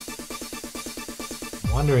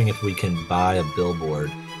wondering if we can buy a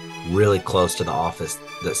billboard really close to the office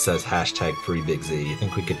that says hashtag free Big Z. You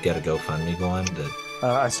think we could get a GoFundMe going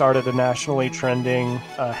I started a nationally trending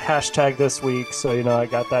hashtag this week, so I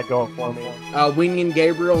got that going for me. Winging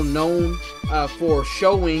Gabriel, known for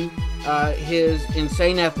showing his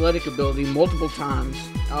insane athletic ability multiple times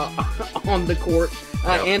on the court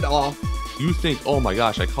Yep. and off. You think, oh my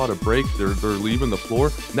gosh, I caught a break. They're leaving the floor.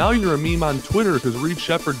 Now you're a meme on Twitter because Reed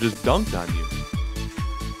Shepard just dunked on you.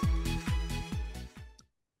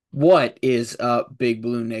 What is up, Big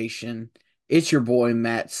Blue Nation? It's your boy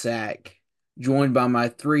Matt Sack, joined by my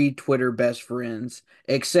three Twitter best friends.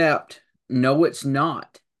 Except, no, it's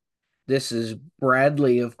not. This is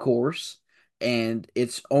Bradley, of course, and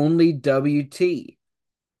it's only WT.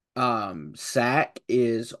 Sack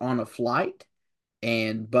is on a flight,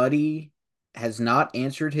 and Buddy has not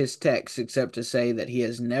answered his text except to say that he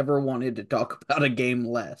has never wanted to talk about a game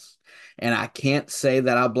less. And I can't say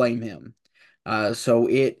that I blame him. So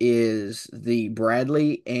it is the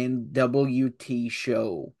Bradley and WT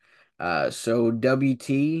show. So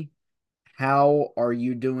WT, how are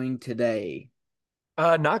you doing today?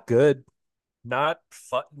 Not good, not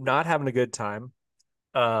having a good time.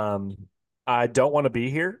 Um, I don't want to be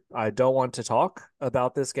here. I don't want to talk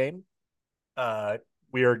about this game. Uh,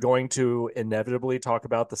 we are going to inevitably talk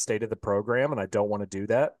about the state of the program, and I don't want to do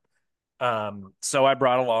that. So I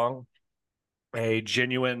brought along a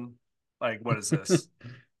genuine, like, what is this?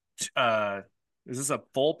 Uh, is this a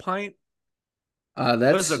full pint?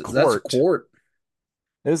 This is a That's quart. court.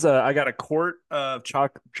 I got a quart of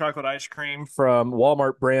chocolate ice cream from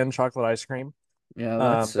Walmart brand chocolate ice cream Yeah,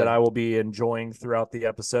 that's that I will be enjoying throughout the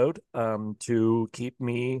episode to keep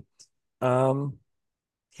me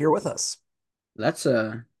here with us. that's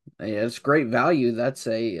a yeah, it's great value. That's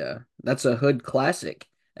a hood classic,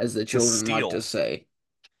 as the It's a children like to steal. say.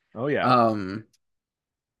 Oh yeah. Um,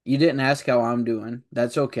 you didn't ask how I'm doing.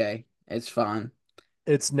 That's okay. It's fine.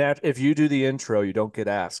 It's if you do the intro, you don't get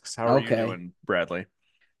asks. How are you Okay. doing, Bradley?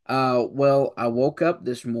 Well, I woke up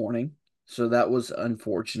this morning, so that was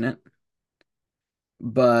unfortunate.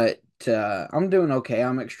 But I'm doing okay.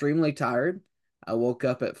 I'm extremely tired. I woke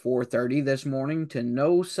up at 4:30 this morning to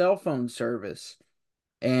no cell phone service.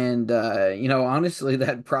 And honestly,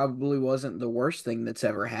 that probably wasn't the worst thing that's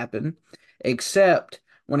ever happened, except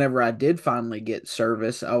whenever I did finally get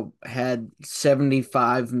service, I had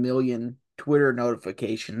 75 million Twitter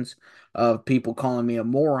notifications of people calling me a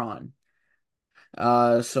moron.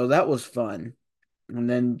 So that was fun. And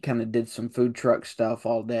then kind of did some food truck stuff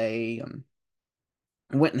all day.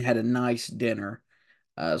 Went and had a nice dinner.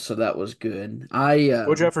 So that was good.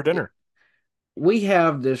 What'd you have for dinner? We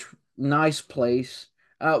have this nice place.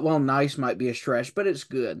 Well, nice might be a stretch, but it's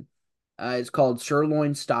good. It's called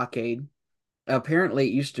Sirloin Stockade. Apparently,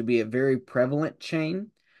 it used to be a very prevalent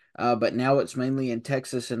chain, but now it's mainly in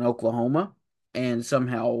Texas and Oklahoma, and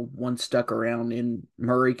somehow one stuck around in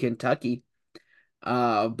Murray, Kentucky.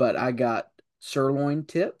 But I got sirloin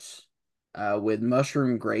tips with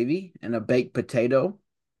mushroom gravy and a baked potato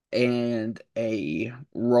and a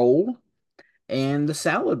roll and the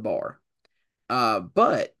salad bar.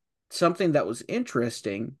 But something that was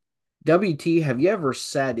interesting, WT, have you ever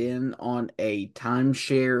sat in on a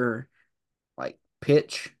timeshare like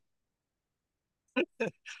pitch?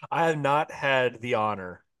 I have not had the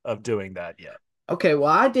honor of doing that yet. Okay, well,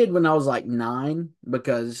 I did when I was like 9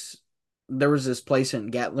 because there was this place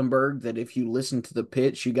in Gatlinburg that if you listened to the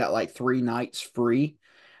pitch, you got like 3 nights free.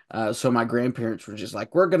 So my grandparents were just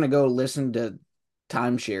like, we're gonna go listen to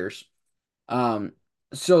timeshares. Um,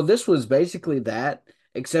 so this was basically that,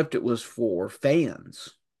 except it was for fans,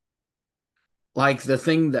 like the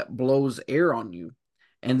thing that blows air on you.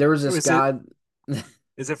 And there was Oh, this guy.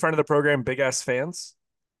 is it friend of the program, Big Ass Fans?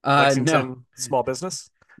 No, Lexington small business?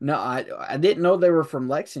 no, I didn't know they were from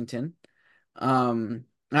Lexington.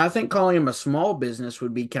 I think calling him a small business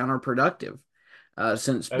would be counterproductive, That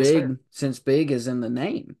is fair. since big is in the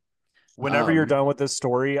name. Whenever you're Um, done with this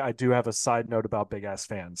story, I do have a side note about Big Ass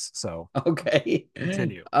Fans. So okay.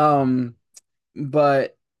 continue.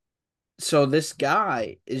 But so this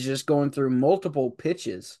guy is just going through multiple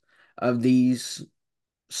pitches of these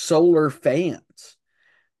solar fans,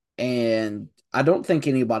 and I don't think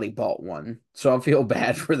anybody bought one, so I feel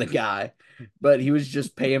bad for the guy. But he was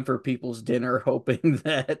just paying for people's dinner, hoping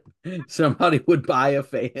that somebody would buy a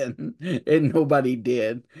fan, and nobody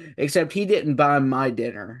did. Except he didn't buy my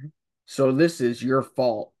dinner, so this is your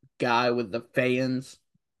fault, guy with the fans.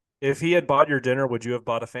 If he had bought your dinner, would you have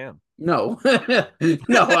bought a fan? No,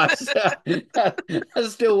 no, I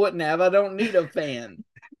still wouldn't have. I don't need a fan.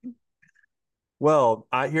 Well,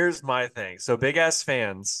 here's my thing. So Big Ass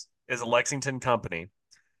Fans is a Lexington company.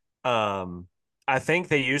 Um, I think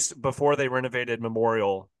they used before they renovated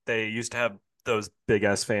Memorial, they used to have those big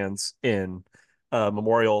ass fans in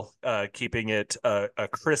Memorial, keeping it a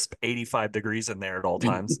crisp 85 degrees in there at all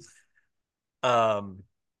times. Um,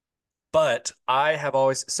 but I have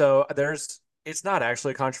always so there's it's not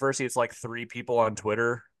actually a controversy. It's like three people on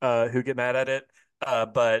Twitter who get mad at it.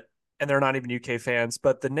 But and they're not even UK fans,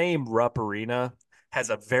 but the name Rupp Arena has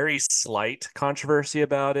a very slight controversy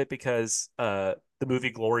about it because the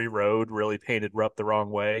movie Glory Road really painted Rupp the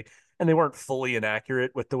wrong way, and they weren't fully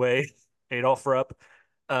inaccurate with the way Adolf Rupp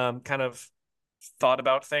kind of thought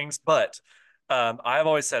about things. But I've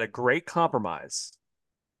always said a great compromise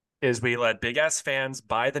is we let big ass fans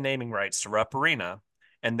buy the naming rights to Rupp Arena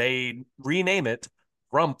and they rename it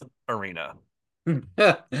Rump Arena.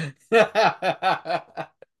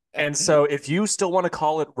 And so if you still want to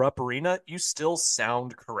call it Rupp Arena, you still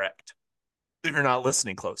sound correct if you're not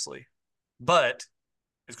listening closely. But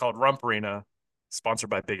it's called Rump Arena, sponsored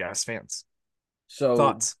by big ass fans. So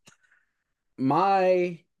Thoughts?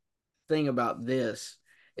 my thing about this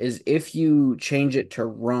is if you change it to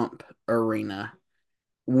Rump Arena,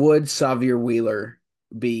 would Xavier Wheeler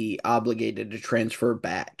be obligated to transfer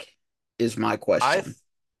back? Is my I question.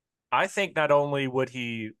 I think not only would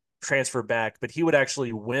he transfer back, but he would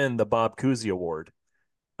actually win the Bob Cousy Award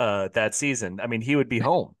that season. I mean, he would be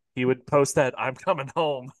home. He would post that "I'm coming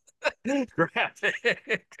home"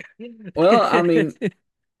 graphic. Well, I mean,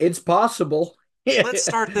 it's possible. let's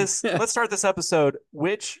start this. Let's start this episode.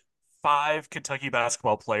 Which five Kentucky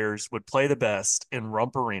basketball players would play the best in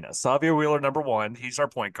Rump Arena? Xavier Wheeler, number one. He's our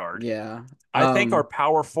point guard. Yeah. I think our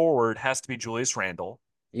power forward has to be Julius Randle.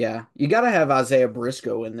 Yeah. You got to have Isaiah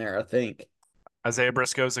Briscoe in there, I think. Isaiah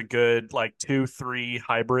Briscoe's a good like 2-3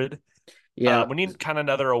 hybrid. Yeah. We need kind of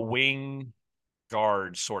another a wing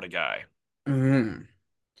guard sort of guy. Mhm.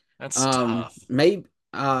 That's tough.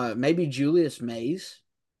 Maybe Julius Mays.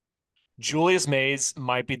 Julius Mays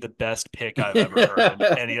might be the best pick I've ever heard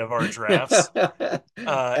in any of our drafts. And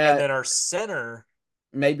then our center,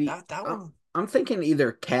 Maybe that one, I'm thinking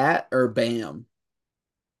either Cat or Bam.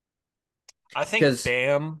 I think Because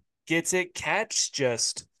Bam gets it. Cat's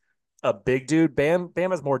just a big dude. Bam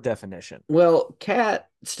has more definition. well, Cat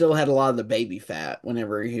still had a lot of the baby fat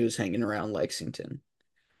whenever he was hanging around Lexington.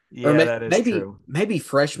 Or Yeah, that is maybe true. maybe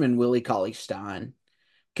freshman Willie Cauley Stein,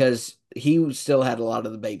 because he still had a lot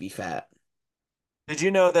of the baby fat. Did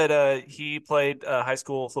you know that he played high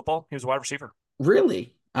school football? He was a wide receiver.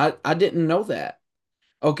 Really? I didn't know that.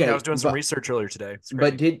 Yeah, I was Okay, doing some research earlier today. It's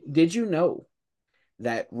but crazy. did you know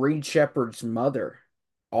that Reed Shepherd's mother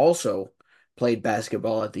also played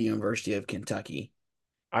basketball at the University of Kentucky?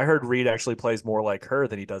 I heard Reed actually plays more like her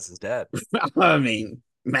than he does his dad. I mean,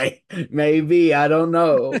 maybe I don't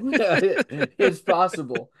know. It's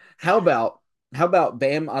possible. How about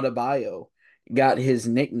Bam Adebayo got his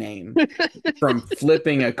nickname from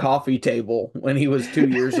flipping a coffee table when he was 2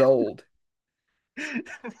 years old?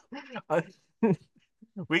 I-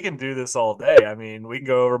 we can do this all day. I mean, we can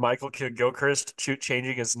go over Michael Gilchrist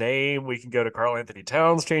changing his name. We can go to Carl Anthony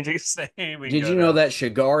Towns changing his name. We can Did go you know to that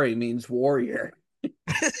Shigari means warrior?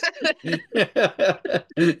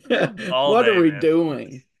 all What are day, we man.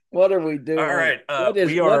 doing? What are we All doing? right. What is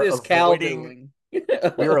We what are is Cal avoiding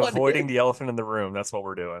doing? we are What avoiding is... the elephant in the room. That's what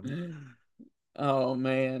we're doing. Oh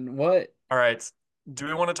man, what? All right. Do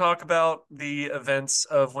we want to talk about the events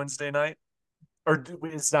of Wednesday night? Or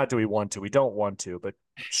it's not do we want to? We don't want to, but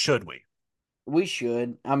should we? We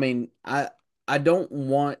should. I mean, I don't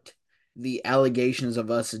want the allegations of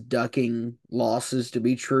us ducking losses to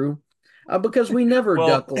be true, because we never Well,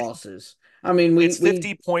 duck losses. I mean, it's we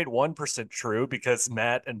 50.1% true because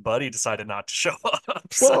Matt and Buddy decided not to show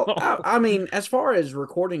up. So well, I mean, as far as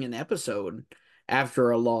recording an episode after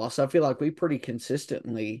a loss, I feel like we pretty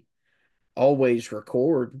consistently always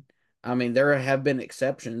record. I mean, there have been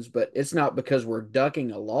exceptions, but it's not because we're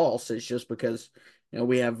ducking a loss. It's just because,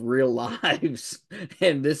 we have real lives,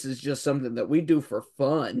 and this is just something that we do for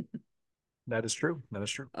fun. that is true. That is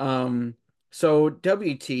true. Um, so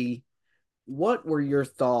WT, what were your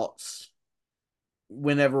thoughts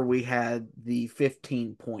whenever we had the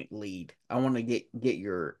 15-point lead? I want to get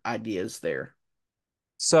your ideas there.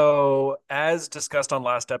 So, as discussed on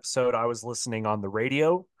last episode, I was listening on the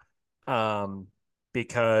radio um,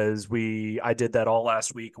 because I did that all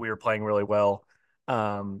last week. We were playing really well.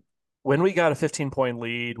 Um, when we got a 15-point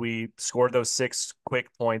lead, we scored those 6 quick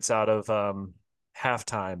points out of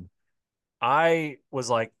halftime. I was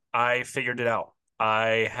like, I figured it out.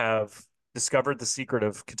 I have discovered the secret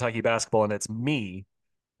of Kentucky basketball, and it's me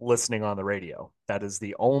listening on the radio. That is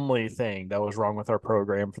the only thing that was wrong with our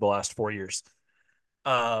program for the last 4 years.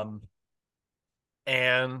 Um,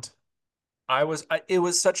 And it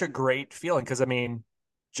was such a great feeling because I mean,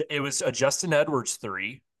 it was a Justin Edwards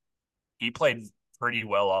three. He played pretty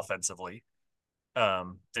well offensively.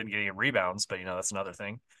 Didn't get any rebounds, but that's another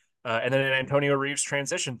thing. And then an Antonio Reeves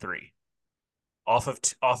transition three off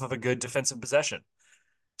of a good defensive possession.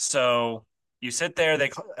 So you sit there,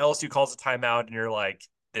 LSU calls a timeout, and you're like,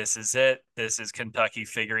 "This is it. This is Kentucky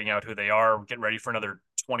figuring out who they are, getting ready for another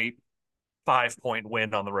 25-point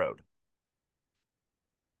win on the road."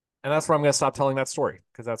 And that's where I'm going to stop telling that story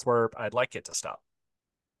because that's where I'd like it to stop.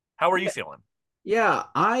 How are you feeling? Yeah,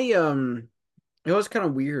 it was kind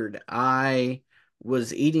of weird. I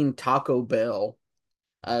was eating Taco Bell.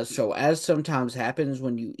 So as sometimes happens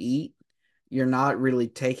when you eat, you're not really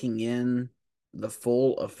taking in the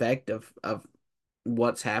full effect of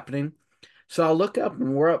what's happening. So I look up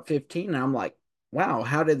and we're up 15 and I'm like, wow,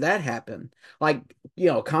 how did that happen? Like,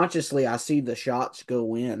 consciously I see the shots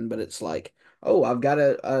go in, but it's like, oh, I've got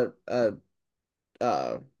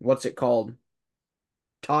what's it called?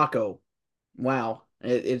 Taco. Wow.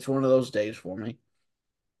 It's one of those days for me.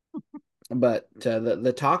 But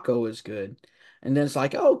the taco is good. And then it's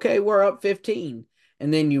like, oh, okay, we're up 15.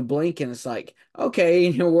 And then you blink and it's like,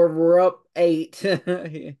 okay, we're up 8.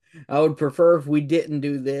 I would prefer if we didn't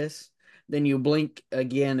do this. Then you blink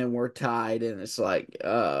again and we're tied and it's like,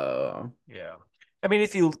 Yeah. I mean,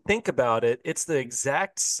 if you think about it, it's the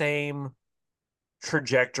exact same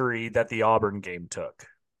trajectory that the Auburn game took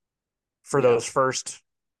for yeah. those first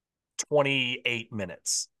 28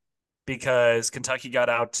 minutes because Kentucky got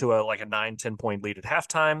out to a 9-10 point lead at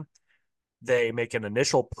halftime. They make an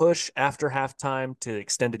initial push after halftime to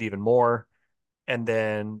extend it even more and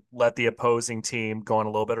then let the opposing team go on a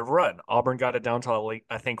little bit of a run. Auburn got it down to like,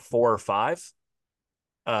 I think 4 or 5.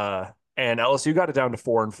 And LSU got it down to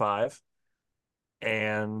 4 and 5.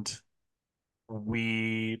 And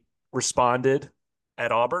we responded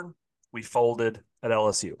at Auburn. We folded at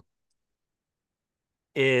LSU.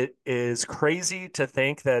 It is crazy to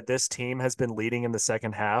think that this team has been leading in the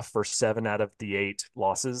second half for 7 out of the 8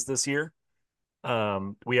 losses this year.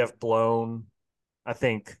 We have blown, I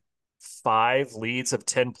think, 5 leads of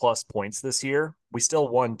 10 plus points this year. We still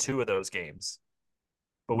won 2 of those games,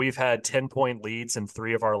 but we've had 10-point leads in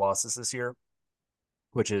 3 of our losses this year,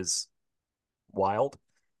 which is wild.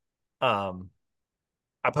 I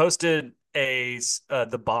posted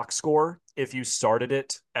the box score if you started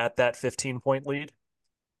it at that 15-point lead.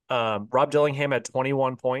 Rob Dillingham had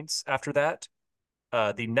 21 points after that.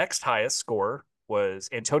 The next highest score was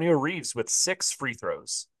Antonio Reeves with 6 free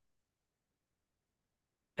throws.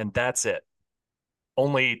 And that's it.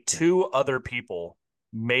 Only 2 other people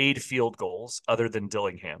made field goals other than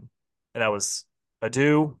Dillingham. And that was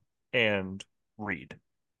Adu and Reed.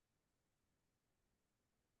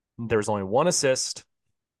 There was only 1 assist.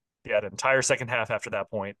 They had an entire second half after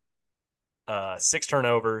that point. 6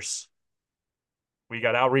 turnovers. We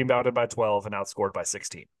got out rebounded by 12 and outscored by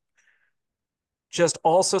 16. Just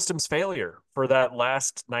all systems failure for that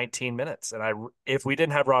last 19 minutes. And if we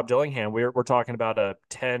didn't have Rob Dillingham, we're talking about a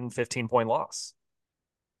 10, 15-point loss.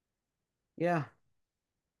 Yeah.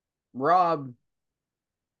 Rob,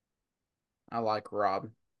 I like Rob.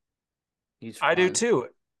 He's I do fun. too.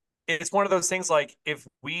 It's one of those things like if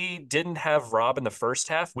we didn't have Rob in the first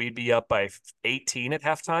half, we'd be up by 18 at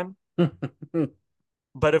halftime.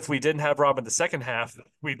 But if we didn't have Rob in the second half,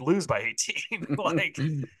 we'd lose by 18. Like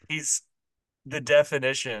he's the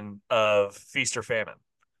definition of feast or famine.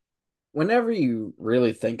 Whenever you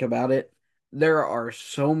really think about it, there are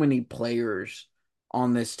so many players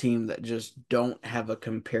on this team that just don't have a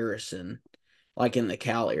comparison, like in the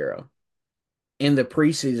Cal era. In the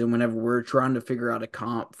preseason, whenever we're trying to figure out a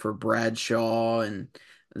comp for Bradshaw and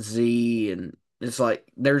Z, and it's like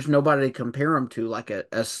there's nobody to compare them to, like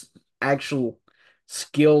actual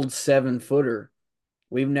skilled 7-footer.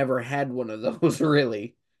 We've never had one of those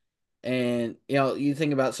really. And you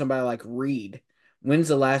think about somebody like Reed. When's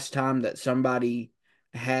the last time that somebody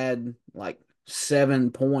had like 7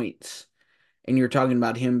 points and you're talking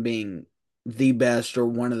about him being the best or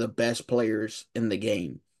one of the best players in the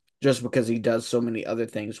game just because he does so many other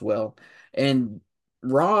things well. And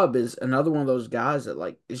Rob is another one of those guys that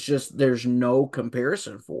like it's just there's no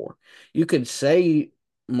comparison for. You could say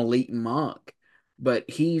Malik Monk, but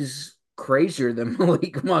he's crazier than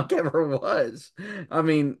Malik Monk ever was. I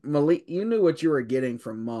mean, Malik, you knew what you were getting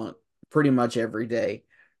from Monk pretty much every day.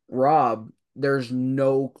 Rob, there's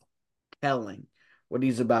no telling what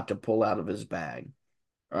he's about to pull out of his bag.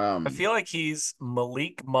 I Um, feel like he's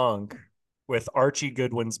Malik Monk with Archie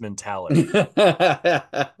Goodwin's mentality. For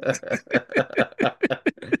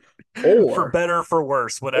or better, for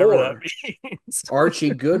worse, whatever that or means.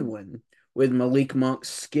 Archie Goodwin with Malik Monk's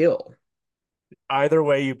skill. Either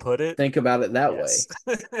way you put it, Think about it that yes.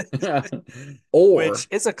 way. Or, Which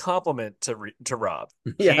is a compliment to Rob.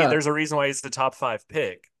 yeah, There's a reason why he's the top 5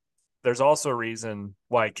 pick. There's also a reason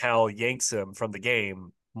why Cal yanks him from the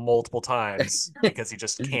game multiple times because he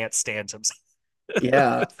just can't stand himself.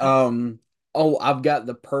 yeah. Oh, I've got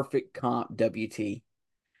the perfect comp, WT.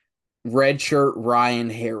 Redshirt Ryan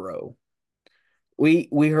Harrow. We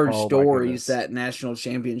heard Oh my stories goodness. that national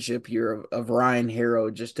championship year of Ryan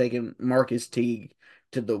Harrow just taking Marcus Teague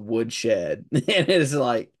to the woodshed. And it's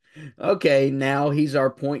like, okay, now he's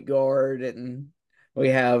our point guard and we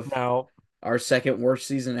have Now, our second worst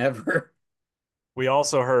season ever. we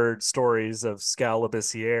also heard stories of Scal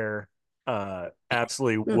Labissiere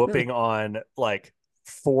absolutely whooping on like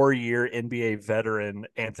 4-year NBA veteran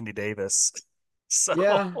Anthony Davis. So,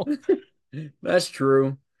 Yeah, that's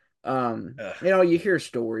true. uh, You hear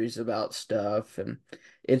stories about stuff and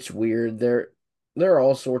it's weird. There are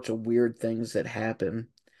all sorts of weird things that happen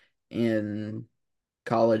in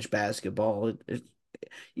college basketball.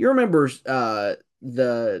 You remember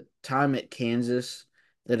the time at Kansas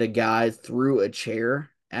that a guy threw a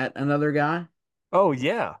chair at another guy? oh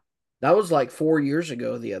yeah, That was like 4 years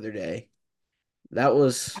ago the other day. That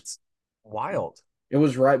was that's wild. it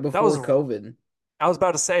was right That was before COVID. I was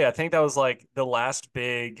about to say, I think that was like the last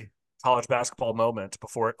big college basketball moment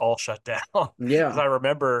before it all shut down. Because Yeah. I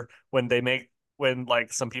remember when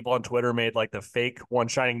like some people on Twitter made like the fake one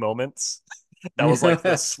shining moments. That was like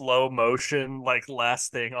the slow motion, like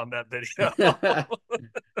last thing on that video.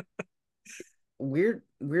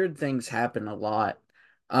 Weird things happen a lot.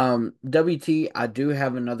 WT, I do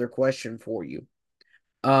have another question for you.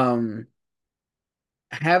 Um,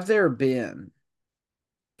 have there been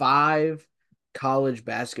 5 college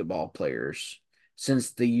basketball players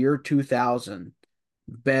since the year 2000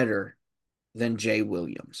 better than Jay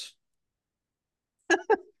Williams?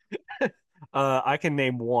 I can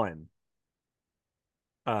name one.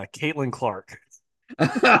 Caitlin Clark.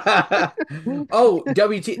 Oh,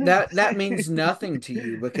 WT, that means nothing to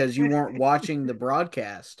you because you weren't watching the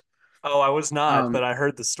broadcast. Oh, I was not, but Um, I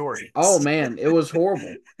heard the oh stories. man, it was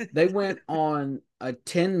horrible. They went on a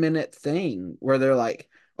 10-minute thing where they're like,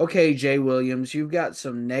 okay, Jay Williams, you've got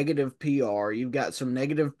some negative PR, you've got some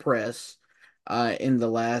negative press in the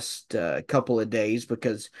last couple of days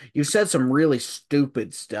because you said some really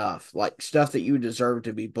stupid stuff, like stuff that you deserve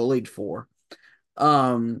to be bullied for.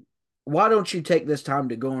 Um, why don't you take this time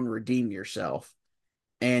to go and redeem yourself?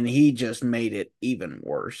 And he just made it even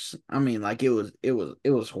worse. I mean, like it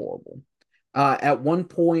was horrible. At one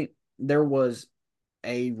point, there was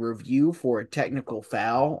a review for a technical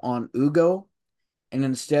foul on Ugo, and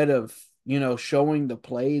instead of showing the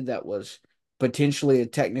play that was potentially a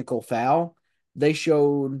technical foul, they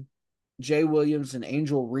showed Jay Williams and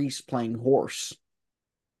Angel Reese playing horse.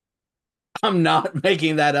 I'm not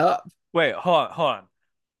making that up. Wait, hold on.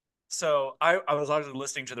 So I was actually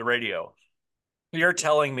listening to the radio. You're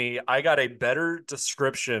telling me I got a better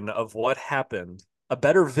description of what happened, a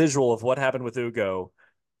better visual of what happened with Ugo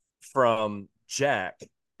from Jack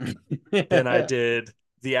than I did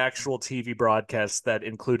the actual TV broadcast that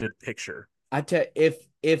included picture. I tell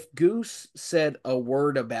if Goose said a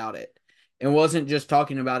word about it and wasn't just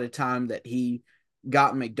talking about a time that he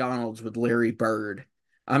got McDonald's with Larry Bird,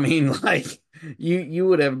 I mean, like you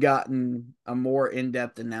would have gotten a more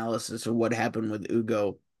in-depth analysis of what happened with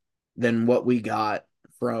Ugo than what we got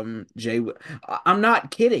from Jay. I'm not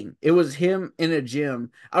kidding. It was him in a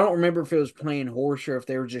gym. I don't remember if it was playing horse or if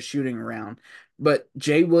they were just shooting around, but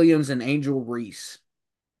Jay Williams and Angel Reese.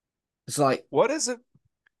 It's like, What is it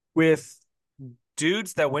with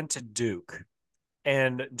dudes that went to Duke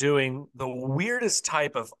and doing the weirdest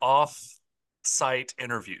type of off-site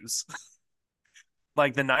interviews?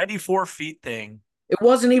 Like the 94 feet thing it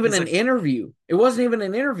wasn't even is an a interview. It wasn't even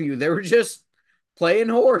an interview. They were just playing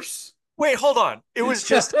horse. wait, hold on. It was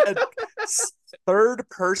just a third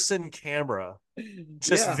person camera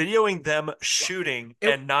just Yeah. videoing them shooting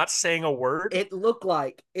It and not saying a word. it looked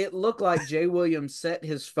like Jay Williams set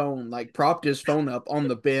his phone, like propped his phone up on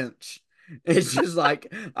the bench. It's just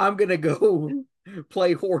like, I'm gonna go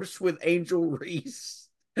play horse with Angel Reese.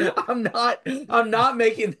 I'm not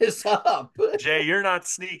making this up. Jay, you're not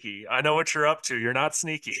sneaky. I know what you're up to. You're not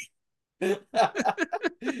sneaky. And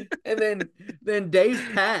then Dave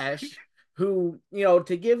Pash, who,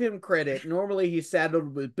 to give him credit, normally he's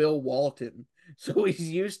saddled with Bill Walton, so he's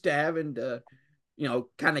used to having to,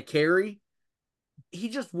 kind of carry. He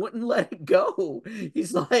just wouldn't let it go.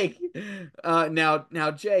 He's like,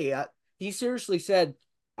 now Jay, he seriously said,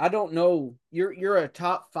 I don't know, you're a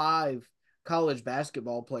top 5 college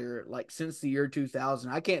basketball player like since the year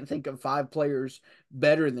 2000. I can't think of 5 players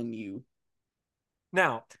better than you.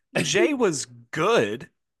 Now, Jay was good.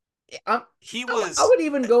 I, He I was would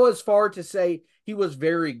even go as far to say he was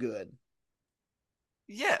very good.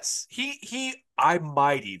 yes. I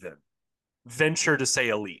might even venture to say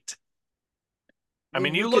elite. I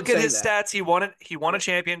mean, You you could look at say his that. stats, he won a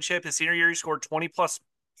championship. His senior year, he scored 20 plus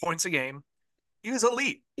points a game. He was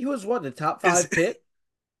elite. He was what, the top His 5 pick?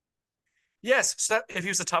 yes, so if he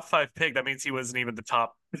was a top 5 pick, that means he wasn't even the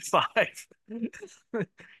top 5. He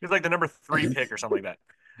was like the number 3 pick or something like that.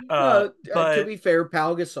 No, to But be fair,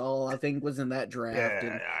 Pau Gasol I think was in that yeah, draft yeah,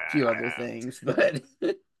 and yeah, a few yeah, other yeah. things, but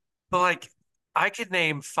But like I could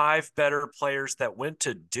name 5 better players that went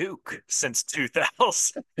to Duke since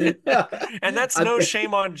 2000. And that's I no think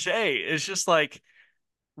shame on Jay. It's just like,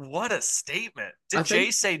 what a statement. I Did think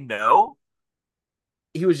Jay say no?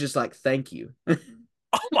 he was just like, "Thank you."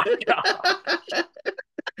 Oh my God.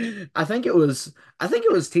 I think it was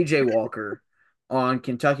TJ Walker on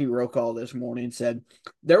Kentucky Roll Call this morning said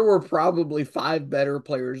there were probably 5 better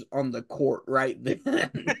players on the court right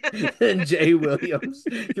then than Jay Williams.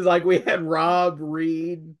 Because like we had Rob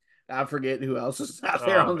Reed, I forget who else was out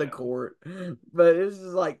there Oh on the man. court, but it was just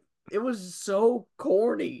like it was so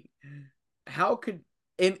corny. How could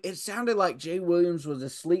and it sounded like Jay Williams was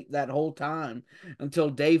asleep that whole time until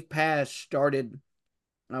Dave Pass started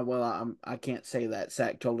well, I can't say that.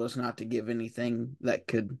 Sack told us not to give anything that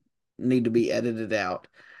could need to be edited out.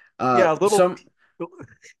 Yeah, a little Some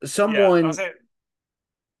yeah, I was someone saying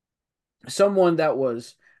someone that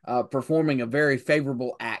was performing a very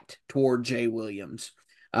favorable act toward Jay Williams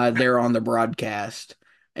there on the broadcast,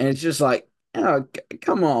 and it's just like, oh,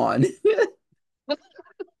 come on, oh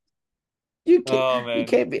you man.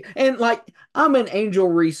 can't be. And like, I'm an Angel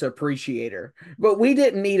Reese appreciator, but we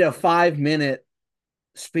didn't need a 5 minute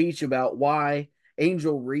speech about why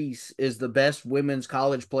Angel Reese is the best women's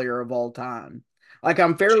college player of all time. Like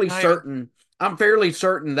She's not even I'm fairly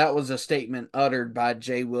certain that was a statement uttered by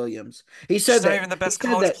Jay Williams. He she's said not that even the he best said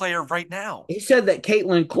college that player right now. he said that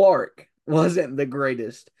Caitlin Clark wasn't the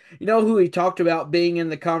greatest. You know who he talked about being in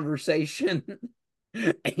the conversation?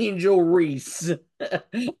 Angel Reese.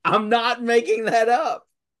 I'm not making that up.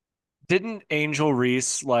 Didn't Angel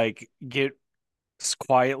Reese like get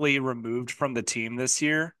quietly removed from the team this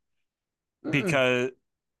year Mm-mm. because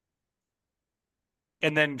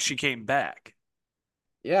and then she came back?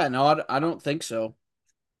 Yeah, no, I don't think so.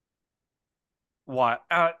 Why?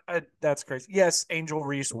 That's crazy. Yes, Angel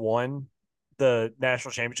Reese won the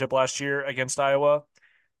national championship last year against Iowa.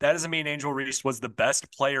 That doesn't mean Angel Reese was the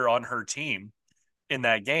best player on her team in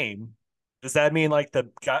that game. Does that mean like the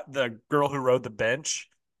girl who rode the bench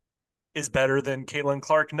is better than Caitlin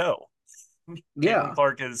Clark? No. Caitlin Yeah.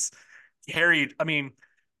 Clark is carried. I mean,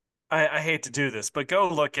 I hate to do this, but go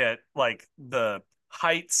look at like the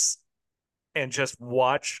heights and just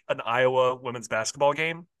watch an Iowa women's basketball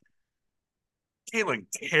game. Caitlin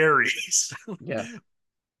carries Yeah.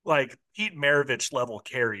 like Pete Maravich level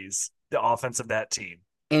carries the offense of that team.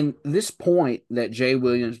 And this point that Jay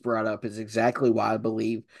Williams brought up is exactly why I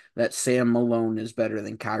believe that Sam Malone is better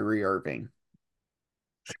than Kyrie Irving.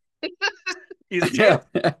 He's a champ.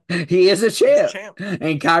 He is a He's a champ, champ.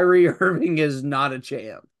 and Kyrie Irving is not a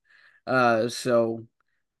champ. So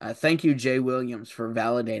thank you, Jay Williams, for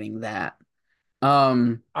validating that.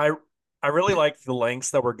 Um, I I really like the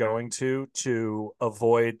lengths that we're going to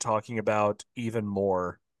avoid talking about even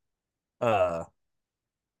more uh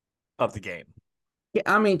of the game. yeah,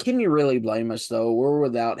 I mean, can you really blame us though? We're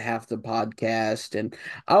without half the podcast, and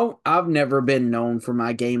I've never been known for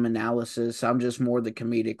my game analysis. I'm just more the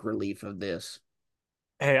comedic relief of this.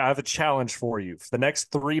 Hey, I have a challenge for you. For the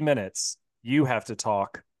next 3 minutes, you have to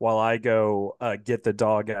talk while I go get the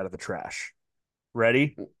dog out of the trash.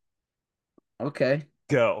 Ready? Okay.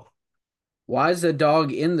 Go. Why is the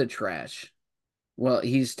dog in the trash? Well,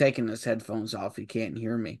 he's taking his headphones off. He can't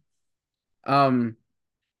hear me. Um,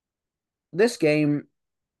 this game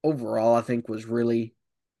overall, I think, was really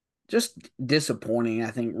just disappointing.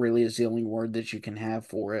 I think really is the only word that you can have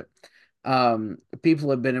for it.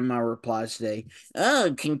 People have been in my replies today.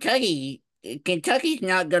 Oh, Kentucky's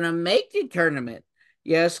not gonna make the tournament.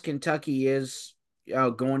 Yes, Kentucky is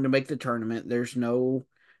going to make the tournament. There's no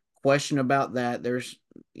question about that.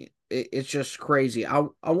 It's just crazy. I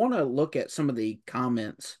want to look at some of the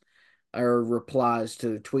comments or replies to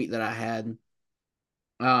the tweet that I had.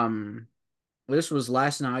 Um, this was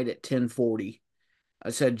last night at 10:40. I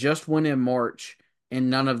said just win in March, and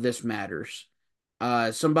none of this matters.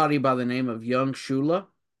 Somebody by the name of Young Shula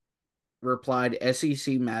replied,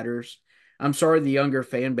 "SEC matters. I'm sorry the younger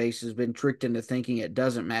fan base has been tricked into thinking it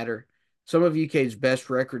doesn't matter. Some of UK's best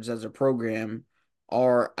records as a program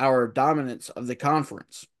are our dominance of the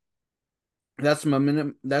conference. That's the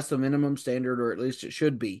minimum standard, or at least it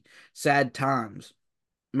should be. Sad times.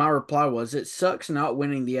 My reply was, it sucks not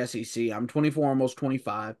winning the SEC. I'm 24, almost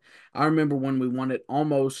 25. I remember when we won it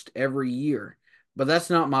almost every year. But that's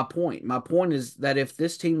not my point. My point is that if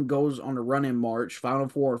this team goes on a run in March, Final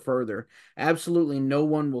Four or further, absolutely no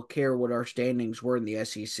one will care what our standings were in the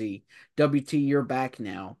SEC. WT, you're back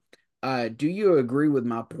now. Do you agree with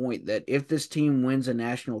my point that if this team wins a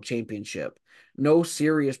national championship, no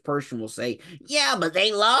serious person will say, yeah, but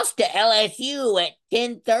they lost to LSU at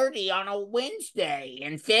 10:30 on a Wednesday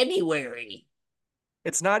in February.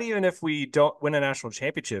 It's not even if we don't win a national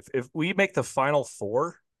championship. If we make the Final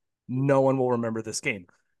Four, no one will remember this game.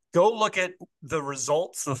 Go look at the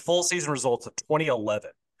results, the full season results of 2011.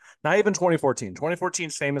 Not even 2014. 2014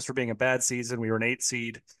 is famous for being a bad season. We were an 8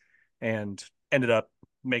 seed and ended up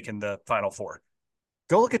making the Final Four.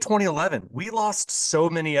 Go look at 2011. We lost so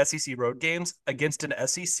many SEC road games against an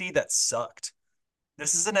SEC that sucked.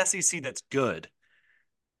 This is an SEC that's good.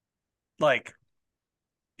 Like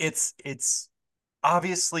it's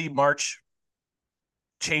obviously March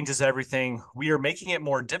changes everything. We are making it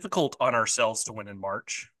more difficult on ourselves to win in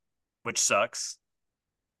March, which sucks.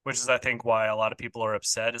 Which is, I think, why a lot of people are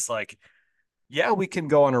upset. It's like, yeah, we can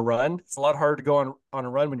go on a run. It's a lot harder to go on a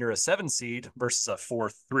run when you're a 7 seed versus a 3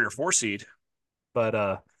 or 4 seed.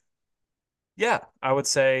 But yeah, I would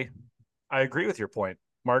say I agree with your point.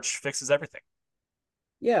 March fixes everything.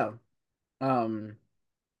 Yeah. Um,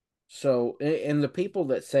 and the people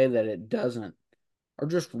that say that it doesn't are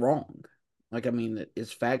just wrong. Like, I mean,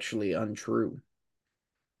 it's factually untrue.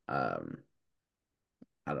 Um,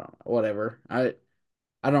 I don't know, whatever. I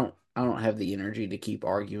don't have the energy to keep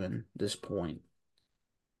arguing this point.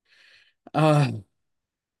 Uh,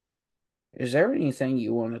 is there anything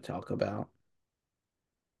you want to talk about?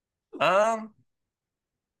 Um,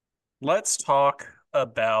 let's talk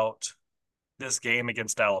about this game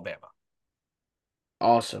against Alabama.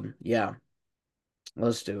 Awesome. Yeah,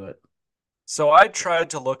 let's do it. So I tried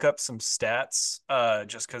to look up some stats,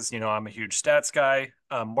 just because I'm a huge stats guy.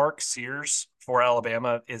 Mark Sears for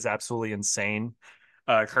Alabama is absolutely insane.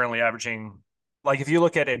 Currently averaging, like, if you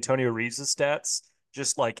look at Antonio Reeves' stats,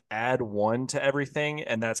 just like add one to everything,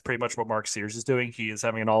 and that's pretty much what Mark Sears is doing. He is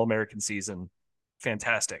having an All-American season.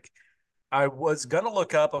 Fantastic. I was gonna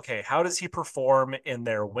look up, okay, how does he perform in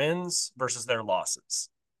their wins versus their losses?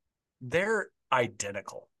 They're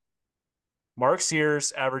identical. Mark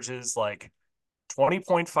Sears averages like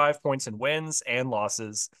 20.5 points in wins and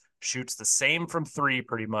losses, shoots the same from three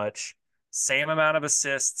pretty much, same amount of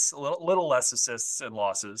assists, a little less assists and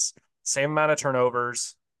losses, same amount of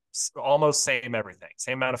turnovers, almost same everything,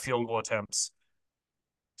 same amount of field goal attempts.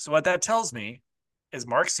 So what that tells me is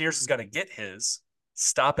Mark Sears is going to get his,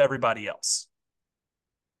 stop everybody else.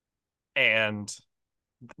 And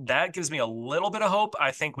that gives me a little bit of hope.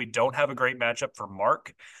 I think we don't have a great matchup for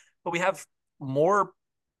Mark, but we have more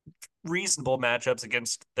reasonable matchups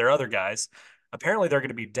against their other guys. Apparently, they're going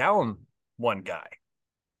to be down one guy.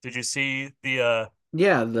 Did you see the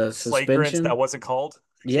Yeah, the flagrant that suspension. wasn't called?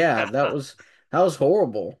 Yeah, Yeah, that was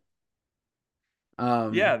horrible.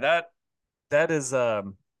 yeah. Um, That is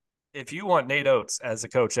if you want Nate Oates as a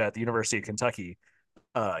coach at the University of Kentucky,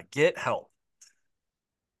 get help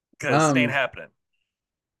because it ain't um, happening.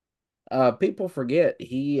 People forget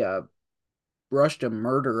he brushed a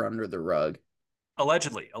murder under the rug.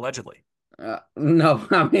 Allegedly, No,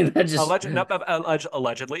 I mean I just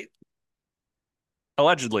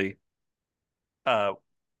allegedly, uh,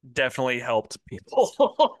 definitely helped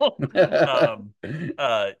people um,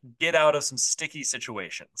 get out of some sticky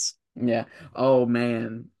situations. Yeah. Oh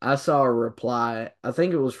man, I saw a reply. I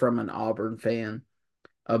think it was from an Auburn fan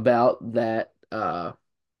about that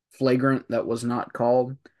flagrant that was not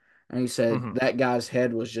called. And he said Mhm. that guy's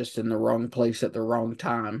head was just in the wrong place at the wrong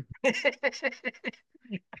time.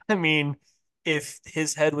 I mean, if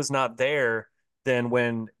his head was not there, then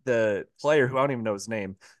when the player, who I don't even know his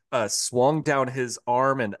name, swung down his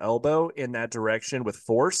arm and elbow in that direction with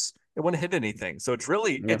force, it wouldn't hit anything. So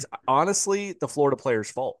Yeah. it's honestly the Florida player's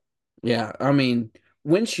fault. Yeah. I mean,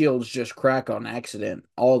 windshields just crack on accident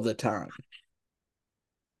all the time.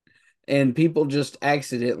 And people just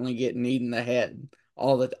accidentally get kneed in the head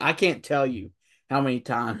I can't tell you how many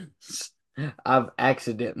times I've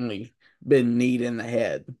accidentally been kneed in the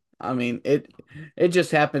head. I mean, it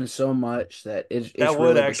just happens so much that That it's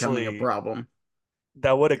would really becoming a actually problem.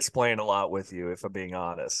 that would explain a lot with you, if I'm being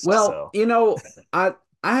honest. Well, So, I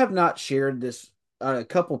have not shared this a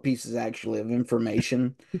couple pieces actually of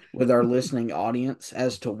information with our listening audience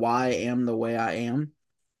as to why I am the way I am.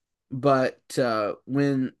 But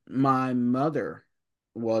when my mother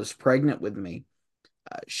was pregnant with me,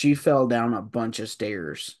 she fell down a bunch of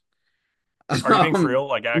stairs. Are you being for real?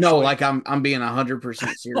 Like No, actually? like I'm being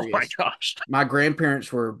 100% Oh my serious. gosh. My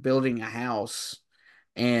grandparents were building a house,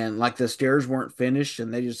 and like the stairs weren't finished,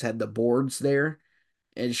 and they just had the boards there,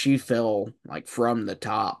 and she fell like from the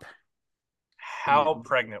top, How and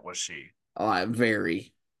pregnant was she?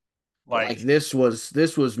 very like Like, this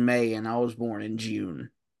was May, and I was born in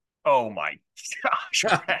June. oh my gosh,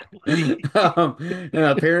 Bradley. And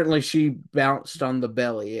apparently she bounced on the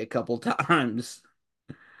belly a couple times.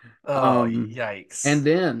 Oh, Um, and yikes.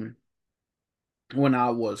 then when I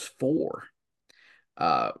was 4,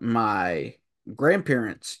 my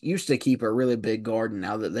grandparents used to keep a really big garden.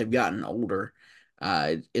 Now that they've gotten older,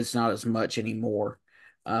 it's not as much anymore.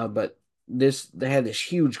 But they had this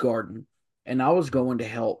huge garden, and I was going to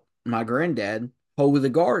help my granddad hoe the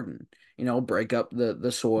garden. Break up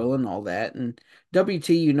the soil and all that. And WT,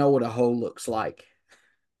 you know what a hoe looks like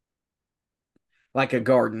a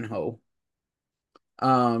garden hoe.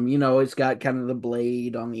 It's got kind of the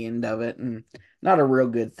blade on the end of it and not a real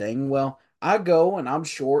good thing. Well, I go and I'm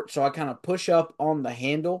short, so I kind of push up on the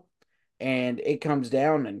handle and it comes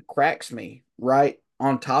down and cracks me right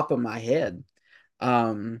on top of my head.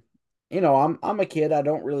 Um, I'm a kid, I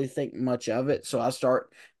don't really think much of it, so I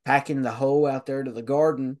start packing the hoe out there to the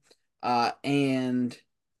garden, and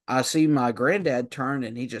I see my granddad turn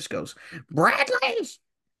and he just goes, Bradley!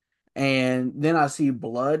 And then I see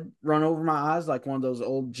blood run over my eyes like one of those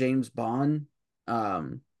old James Bond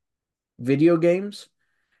um, video games.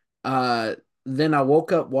 Uh, then I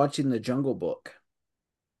woke up watching The Jungle Book.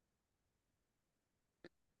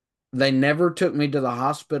 They never took me to the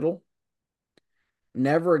hospital,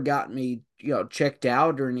 never got me, checked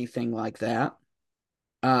out or anything like that.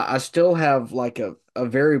 I still have like a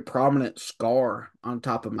very prominent scar on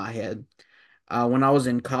top of my head. When I was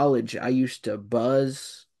in college, I used to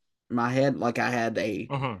buzz my head like I had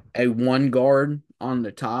Hmm. a one guard on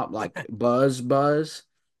the top, like Buzz,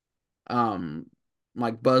 um,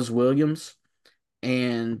 like Buzz Williams,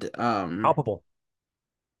 and Palpable.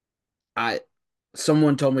 I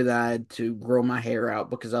someone told me that I had to grow my hair out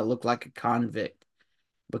because I look like a convict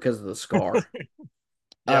because of the scar.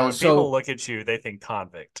 Yeah, when people So look at you, they think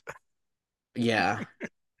convict. yeah,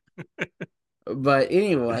 but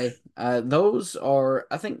anyway, those are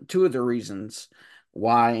I think two of the reasons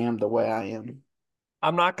why I am the way I am.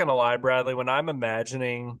 I'm not gonna lie, Bradley, when I'm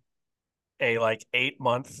imagining a like 8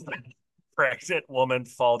 month pregnant woman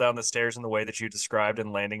fall down the stairs in the way that you described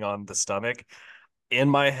and landing on the stomach, in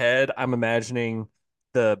my head, I'm imagining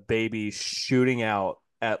the baby shooting out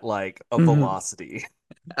at like a velocity.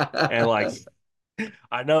 And like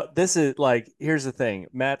I know this is like here's the thing,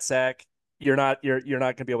 Matt Sack, you're not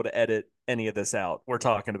gonna be able to edit any of this out. We're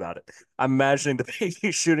talking about it. I'm imagining the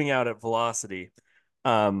baby shooting out at velocity,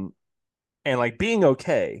 um, and like being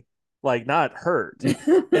okay, like not hurt.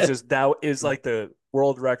 It's just that is like the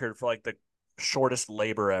world record for like the shortest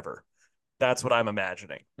labor ever. That's what I'm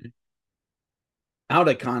imagining. Out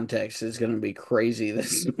of context is going to be crazy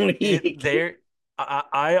this It week. there.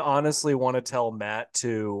 I honestly want to tell Matt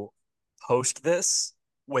to post this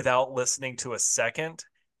without listening to a second,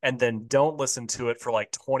 and then don't listen to it for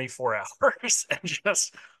like 24 hours and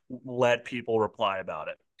just let people reply about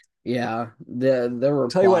it. Yeah, the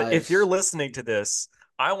Tell you what, if you're replies. listening to this,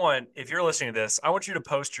 if you're listening to this, I want you to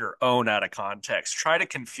post your own out of context. Try to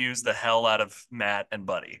confuse the hell out of Matt and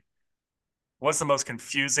Buddy. What's the most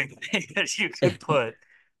confusing thing that you could put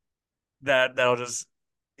that'll just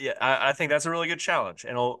yeah, I think that's a really good challenge,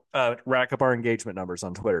 and it'll rack up our engagement numbers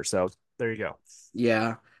on Twitter. So there you go.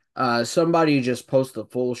 Yeah. Somebody just post the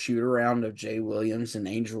full shoot around of Jay Williams and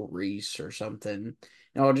Angel Reese or something.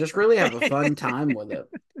 Just really have a fun time with it.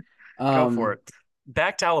 Go for Um, it.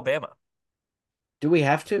 Back to Alabama. do we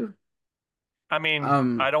have to? I mean,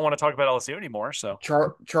 Um, I don't want to talk about LSU anymore. So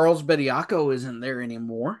Charles Bediako isn't there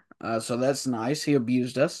anymore, so that's nice. He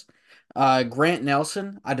abused us. Grant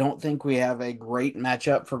Nelson, I don't think we have a great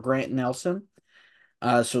matchup for Grant Nelson,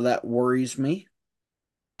 so that worries me.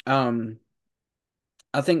 Um,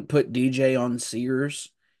 I think put DJ on Sears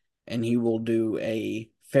and he will do a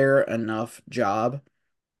fair enough job.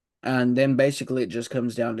 And then basically it just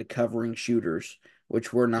comes down to covering shooters,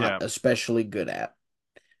 which we're not yeah, especially good at.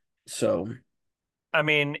 So, I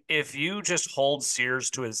mean, if you just hold Sears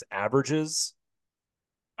to his averages,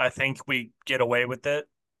 I think we get away with it.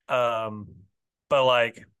 Um, but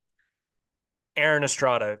like Aaron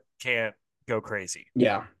Estrada can't go crazy.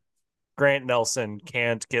 yeah. Grant Nelson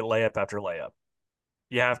can't get layup after layup.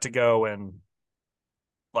 You have to go and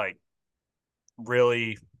like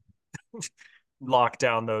really lock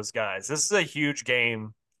down those guys. This is a huge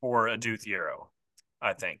game for Aduthiero,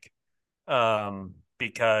 I think,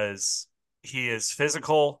 because he is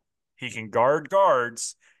physical. He can guard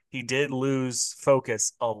guards. He did lose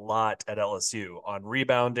focus a lot at LSU on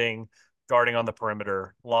rebounding, guarding on the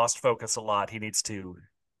perimeter, lost focus a lot. He needs to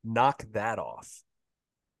knock that off.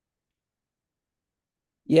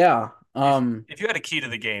 Yeah. If you had a key to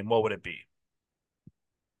the game, what would it be?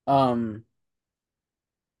 Um,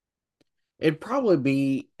 it'd probably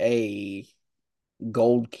be a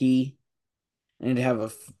gold key and it'd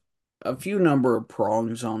have a few number of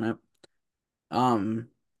prongs on it. Um,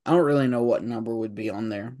 I don't really know what number would be on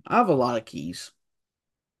there. I have a lot of keys.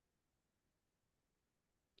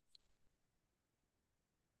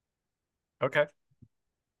 Okay.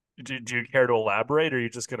 Do you care to elaborate, or are you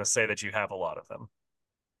just going to say that you have a lot of them?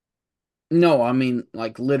 No, I mean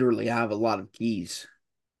like literally I have a lot of keys.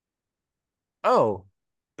 Oh,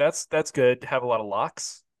 that's good. Have a lot of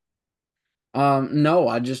locks. No,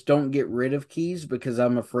 I just don't get rid of keys because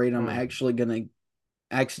I'm afraid I'm Hmm. actually gonna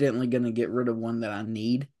accidentally gonna get rid of one that I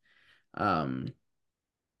need. Um,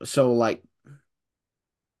 so like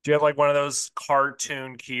Do you have like one of those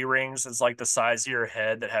cartoon key rings that's like the size of your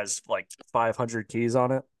head that has like 500 keys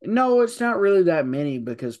on it? no, it's not really that many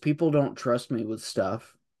because people don't trust me with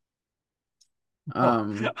stuff. Oh,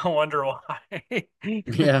 Um, I wonder why.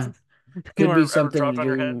 yeah, You could be ever something to dropped on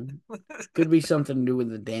your head? do could be something to do with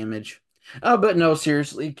the damage. But no,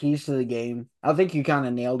 seriously, keys to the game. I think you kind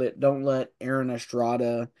of nailed it. Don't let Aaron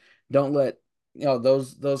Estrada, don't let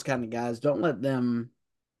those kind of guys, don't let them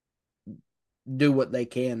do what they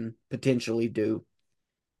can potentially do.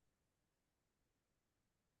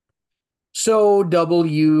 So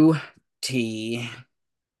WT,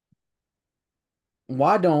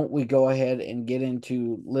 why don't we go ahead and get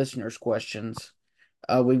into listeners' questions?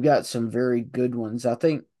 We've got some very good ones. I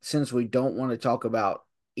think since we don't want to talk about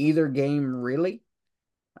either game really,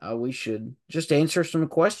 we should just answer some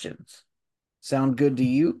questions. Sound good to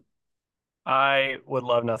you? I would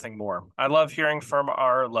love nothing more. I love hearing from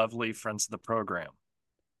our lovely friends of the program.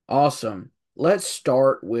 Awesome. Let's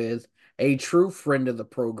start with a true friend of the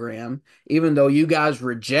program. Even though you guys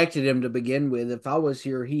rejected him to begin with, if I was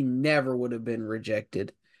here, he never would have been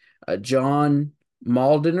rejected. John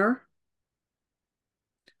Maldiner,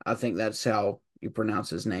 I think that's how you pronounce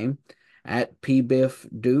his name, at PBiff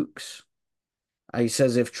Dukes. He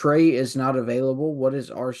says, if Trey is not available, what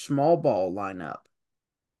is our small ball lineup?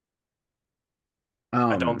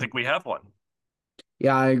 I don't Um, think we have one.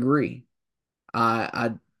 yeah, I agree.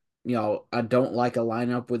 I I don't like a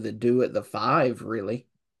lineup with a do at the five, really.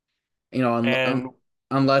 And what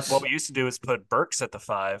Unless, we used to do is put Burks at the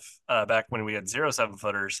five back when we had 0 7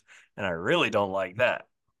 footers, and I really don't like that.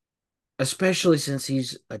 especially since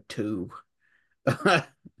he's a two.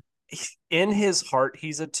 In his heart,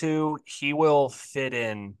 he's a two. He will fit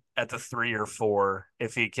in at the 3 or 4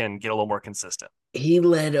 if he can get a little more consistent. He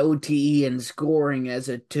led OTE in scoring as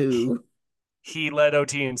a two. He led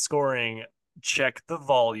OT in scoring. Check the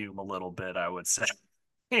volume a little bit, I would say.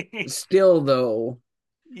 Still though,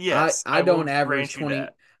 I Yes, I I don't will average grant you 20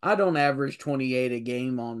 that. I don't average 28 a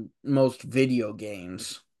game on most video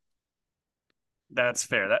games. That's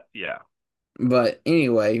fair. That yeah. But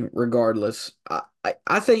anyway, regardless,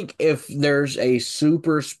 I think if there's a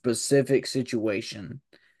super specific situation,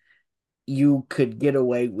 you could get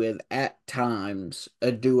away with at times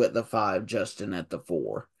a do at the five, Justin at the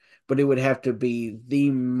four. But it would have to be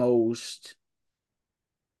the most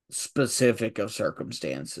specific of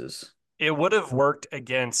circumstances. It would have worked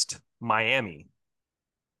against Miami,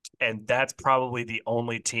 and that's probably the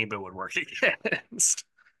only team it would work against.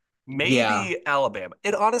 Yeah, Maybe Alabama.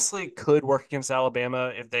 It honestly could work against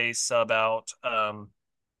Alabama if they sub out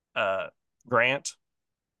uh Grant,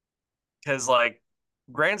 because like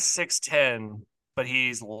Grant's 6'10", but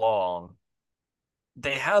he's long.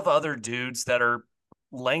 They have other dudes that are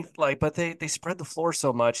length like, but they spread the floor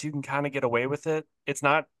so much you can kind of get away with it. It's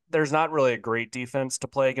not There's not really a great defense to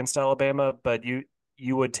play against Alabama, but you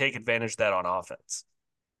would take advantage of that on offense.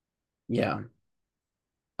 yeah.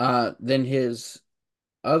 Then his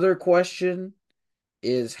other question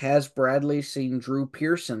is, has Bradley seen Drew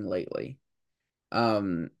Pearson lately?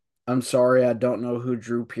 Um, I'm sorry, I don't know who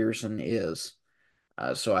Drew Pearson is.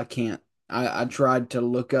 So I can't. I tried to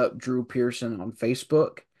look up Drew Pearson on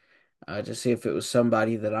Facebook to see if it was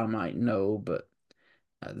somebody that I might know, but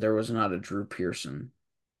there was not a Drew Pearson.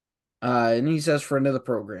 And he says, friend of the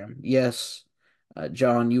program. Yes,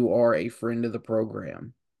 John, you are a friend of the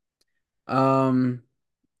program. Um,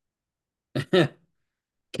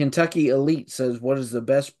 Kentucky Elite says, what is the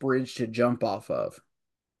best bridge to jump off of?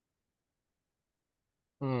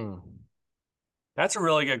 Hmm. That's a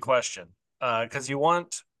really good question. Because you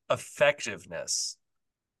want effectiveness.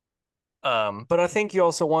 But I think you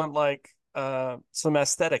also want like some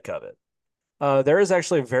aesthetic of it. There is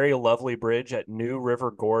actually a very lovely bridge at New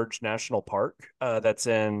River Gorge National Park that's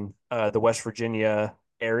in the West Virginia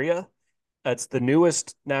area. It's the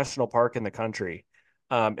newest national park in the country.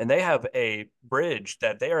 And they have a bridge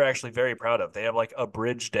that they are actually very proud of. They have like a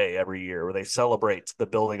bridge day every year where they celebrate the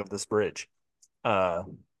building of this bridge. Uh,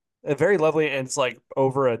 Very lovely. And it's like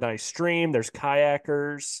over a nice stream. There's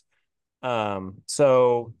kayakers.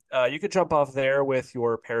 So you could jump off there with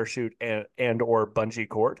your parachute and or bungee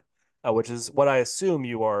cord, which is what I assume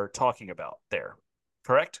you are talking about there.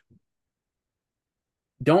 Correct?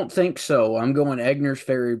 Don't think so. I'm going Egner's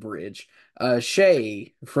Ferry Bridge.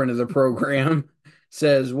 Shay, friend of the program,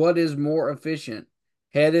 says, "What is more efficient,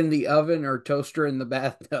 head in the oven or toaster in the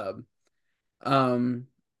bathtub?" Um,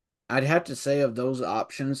 I'd have to say of those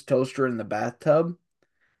options, toaster in the bathtub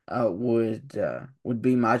would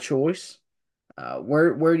be my choice.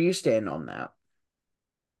 Where do you stand on that?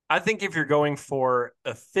 I think if you're going for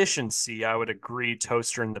efficiency, I would agree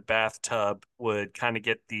toaster in the bathtub would kind of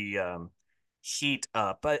get the heat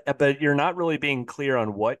up. But you're not really being clear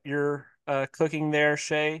on what you're cooking there,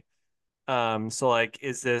 Shay. So like,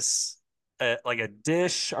 is this like a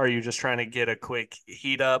dish? Are you just trying to get a quick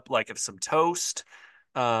heat up, like of some toast?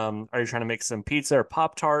 Are you trying to make some pizza or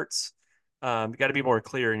Pop Tarts? You got to be more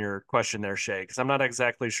clear in your question there, Shay, because I'm not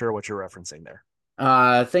exactly sure what you're referencing there.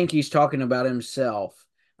 I think he's talking about himself.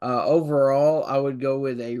 Overall, I would go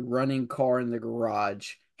with a running car in the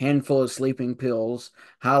garage, handful of sleeping pills,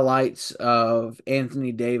 highlights of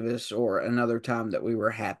Anthony Davis, or another time that we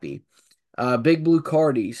were happy. Big Blue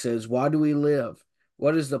Cardi says, "Why do we live?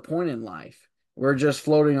 What is the point in life? We're just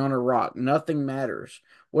floating on a rock. Nothing matters.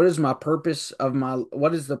 What is the purpose of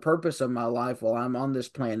my life while I'm on this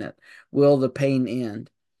planet? Will the pain end?"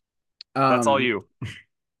 That's all Um, you.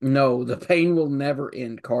 no, the pain will never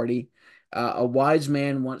end, Cardi. A wise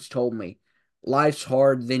man once told me, "Life's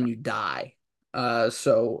hard, then you die."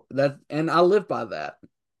 And I live by that.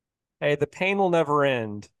 Hey, the pain will never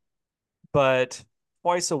end, but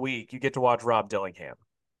twice a week you get to watch Rob Dillingham.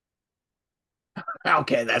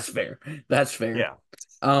 Okay, that's fair. That's fair. Yeah.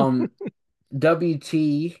 Um,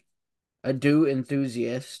 WT, a do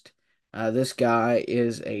enthusiast. This guy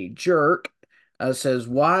is a jerk. Says,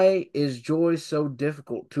 "Why is joy so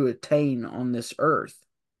difficult to attain on this earth?"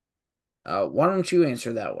 Why don't you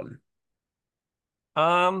answer that one?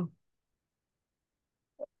 Um,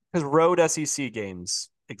 because road SEC games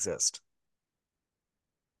exist.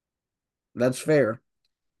 That's fair.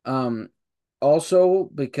 Um, Also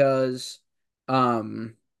because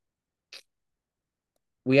um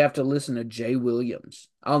we have to listen to Jay Williams.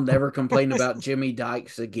 I'll never complain about Jimmy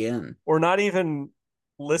Dykes again. Or not even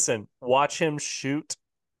listen, watch him shoot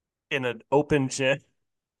in an open gym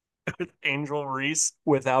with Angel Reese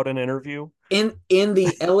without an interview. In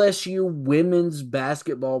the LSU women's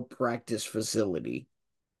basketball practice facility.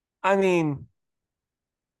 I mean,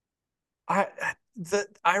 I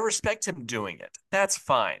I respect him doing it. That's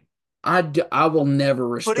fine. I will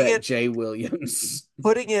never Putting respect it Jay Williams.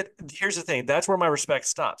 putting it here's the thing. That's where my respect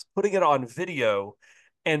stops. Putting it on video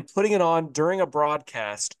and putting it on during a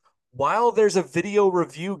broadcast while there's a video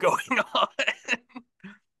review going on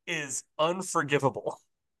is unforgivable.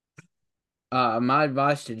 My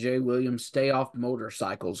advice to Jay Williams: stay off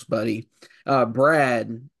motorcycles, buddy.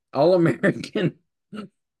 Brad, All American,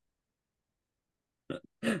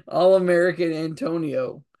 All American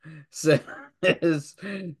Antonio says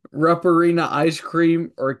Rupp Arena ice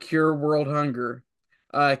cream or cure world hunger.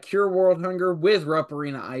 Cure world hunger with Rupp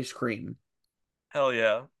Arena ice cream. Hell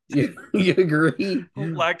yeah. You agree?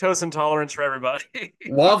 Lactose intolerance for everybody.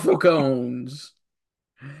 Waffle cones.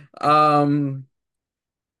 Um,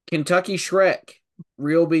 Kentucky Shrek,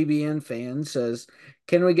 real BBN fan says,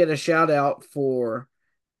 "Can we get a shout out for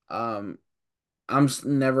um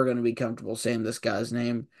never going to be comfortable saying this guy's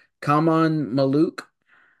name. Kaman Maluk.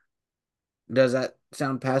 Does that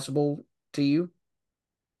sound passable to you?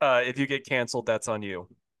 If you get canceled, that's on you.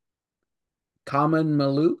 Kaman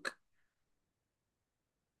Maluk.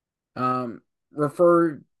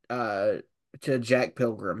 Refer to Jack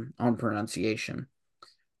Pilgrim on pronunciation.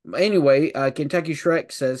 Anyway, Kentucky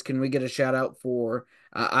Shrek says, "Can we get a shout out for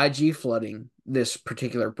IG flooding this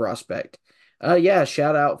particular prospect?" Yeah,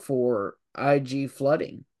 shout out for IG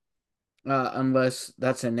flooding. Unless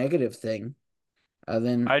that's a negative thing,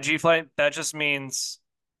 then IG flight, that just means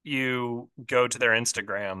you go to their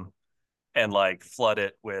Instagram and like flood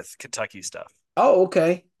it with Kentucky stuff. oh,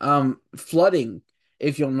 okay. Flooding,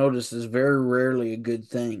 if you'll notice, is very rarely a good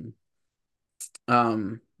thing.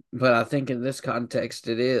 Um, but I think in this context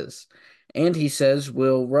it is. And he says,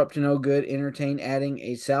 will We're Up to No Good entertain adding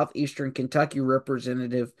a Southeastern Kentucky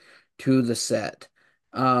representative to the set?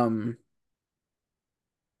 Um,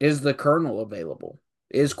 is the Colonel available?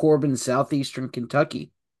 Is Corbin Southeastern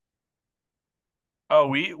Kentucky?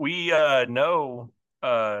 Oh,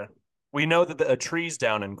 uh we know that a tree's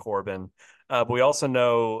down in Corbin, but we also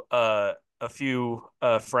know a few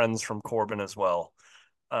friends from Corbin as well.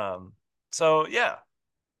 Um, so yeah,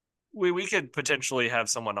 we could potentially have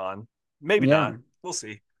someone on. Maybe Yeah. not. We'll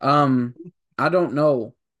see. Um, I don't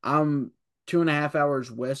know. I'm 2.5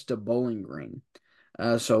 hours west of Bowling Green.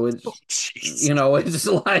 So Oh, it's, jeez. it's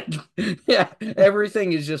like, yeah,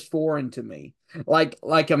 everything is just foreign to me.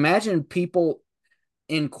 Imagine people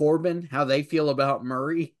in Corbin, how they feel about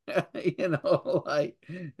Murray, like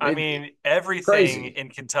I it mean, everything crazy. in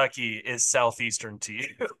Kentucky is southeastern to you.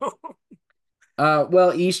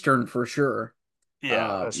 Well, Eastern for sure.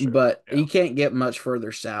 Yeah, that's true. But Yeah. you can't get much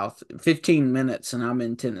further south. 15 minutes and I'm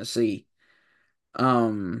in Tennessee.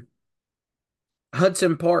 Um,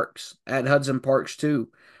 Hudson Parks at Hudson Parks too.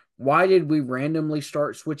 Why did we randomly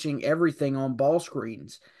start switching everything on ball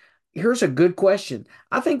screens? Here's a good question.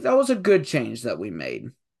 I think that was a good change that we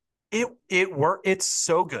made. It worked. It's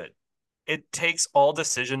so good. It takes all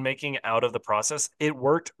decision making out of the process. It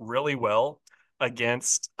worked really well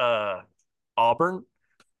against Auburn.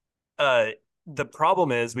 Uh the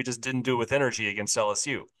problem is we just didn't do it with energy against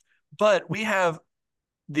LSU. But we have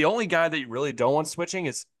the only guy that you really don't want switching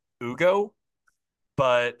is Ugo,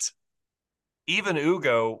 but even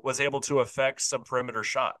Ugo was able to affect some perimeter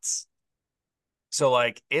shots. So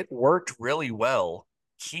like it worked really well.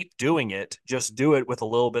 Keep doing it. Just do it with a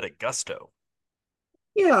little bit of gusto.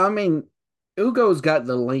 Yeah, I mean, Ugo's got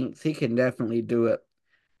the length. He can definitely do it.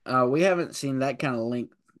 We haven't seen that kind of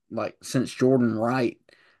length like since Jordan Wright.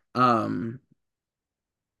 Um,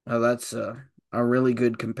 that's a really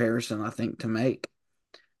good comparison, I think, to make.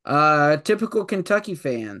 Typical Kentucky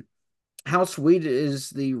fan. How sweet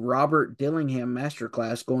is the Robert Dillingham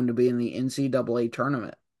Masterclass going to be in the NCAA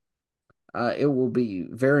tournament? It will be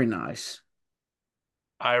very nice.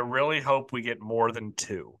 I really hope we get more than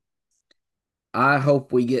two. I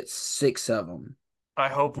hope we get 6 of them. I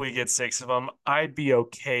hope we get six of them. I'd be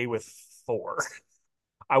okay with four.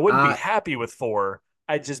 I wouldn't be I happy with four.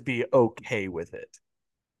 I'd just be okay with it.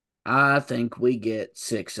 I think we get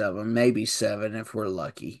 6 of them, maybe 7 if we're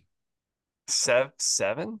lucky.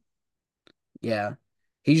 Seven? Yeah,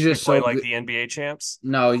 he's We just play so like good. the NBA champs.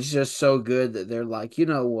 No, he's just so good that they're like, you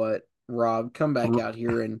know what, Rob, come back R- out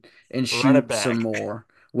here and Run it shoot some back. more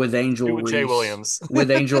with Shoot Angel with Jay Reese, Williams.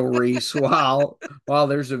 while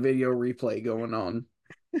there's a video replay going on.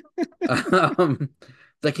 Um,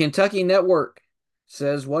 the Kentucky Network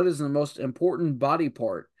says, what is the most important body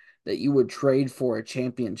part that you would trade for a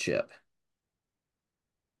championship?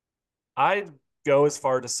 I'd go as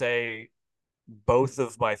far to say both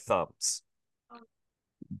of my thumbs.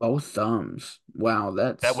 Both thumbs. Wow,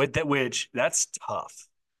 That's tough.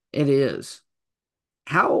 it is.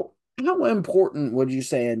 How important would you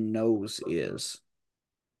say a nose is?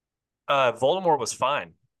 Voldemort was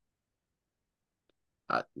fine.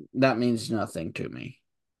 Uh, that means nothing to me.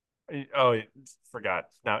 Oh, forgot.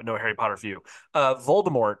 No Harry Potter for you.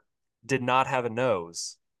 Voldemort did not have a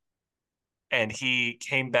nose, and he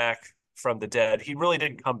came back from the dead. He really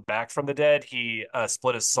didn't come back from the dead. He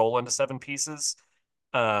split his soul into seven pieces.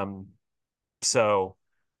 Um, so,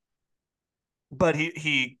 but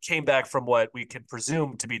he came back from what we could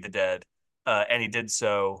presume to be the dead, and he did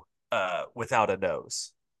so without a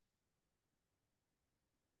nose.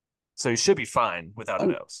 So he should be fine without a Oh,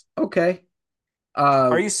 nose. okay. Uh,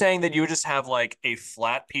 Are you saying that you would just have like a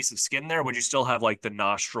flat piece of skin there? Would you still have like the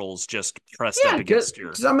nostrils just pressed yeah, up against your?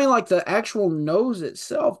 because I mean, like the actual nose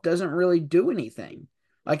itself doesn't really do anything.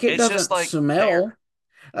 Like it It's just doesn't like there. smell.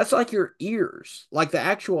 That's like your ears. Like the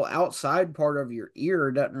actual outside part of your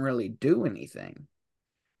ear doesn't really do anything.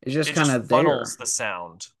 It's just It kind just of there. funnels the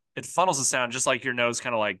sound. It funnels the sound just like your nose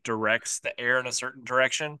kind of like directs the air in a certain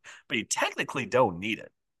direction, but you technically don't need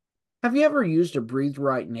it. Have you ever used a Breathe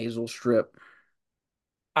Right nasal strip?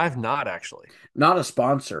 I've not actually. Not a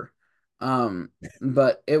sponsor. Um,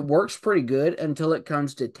 but it works pretty good until it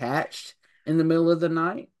comes detached in the middle of the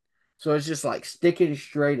night. So it's just like sticking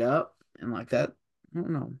straight up and like that. I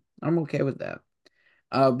don't know. I'm okay with that.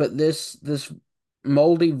 But this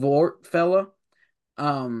moldy Vort fella,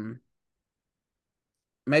 um,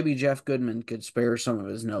 maybe Jeff Goodman could spare some of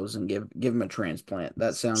his nose and give him a transplant.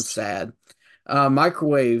 That sounds sad.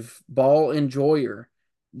 Microwave ball enjoyer.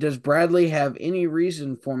 Does Bradley have any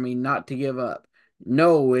reason for me not to give up?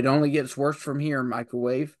 No, it only gets worse from here,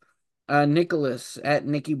 microwave. Nicholas at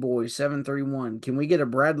Nicky Boy 731. Can we get a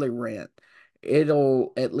Bradley rant?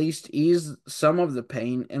 It'll at least ease some of the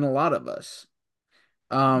pain in a lot of us.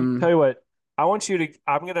 Tell Um, you what, I want you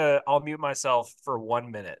to. I'll mute myself for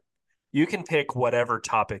 1 minute. You can pick whatever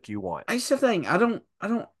topic you want. That's the thing. I don't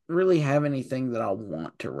really have anything that I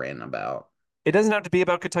want to rant about. It doesn't have to be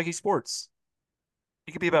about Kentucky sports.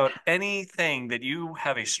 It could be about anything that you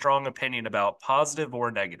have a strong opinion about, positive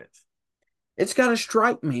or negative. It's got to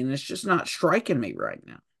strike me, and it's just not striking me right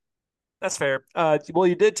now. That's fair. Well,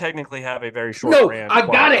 you did technically have a very short No, rant.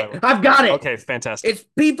 I've got it. I've got it. Okay, fantastic. It's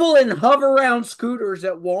people in hover around scooters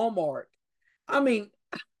at Walmart. I mean,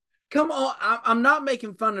 come on. I'm not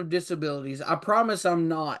making fun of disabilities. I promise I'm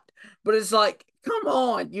not. But it's like, come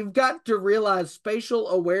on. You've got to realize spatial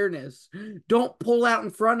awareness. Don't pull out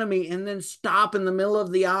in front of me and then stop in the middle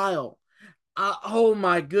of the aisle. Oh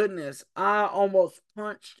my goodness. I almost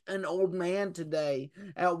punched an old man today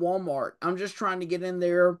at Walmart. I'm just trying to get in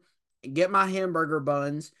there, get my hamburger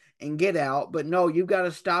buns, and get out. But no, you've got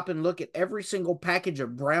to stop and look at every single package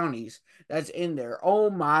of brownies that's in there. Oh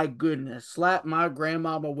my goodness. Slap my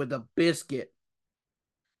grandmama with a biscuit.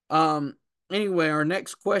 Um, anyway, our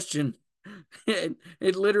next question.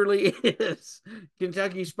 It literally is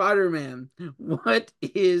Kentucky Spider-Man. What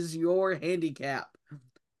is your handicap?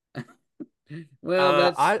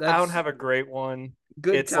 Well, I don't that's have a great one.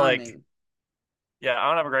 good It's like, timing. yeah, I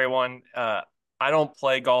don't have a great one. I don't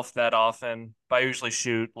play golf that often, but I usually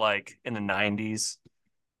shoot like in the 90s.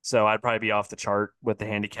 So I'd probably be off the chart with the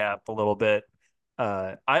handicap a little bit.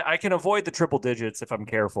 I can avoid the triple digits if I'm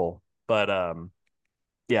careful, but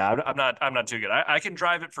yeah, I'm not too good. I can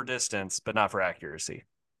drive it for distance, but not for accuracy.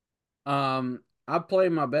 I play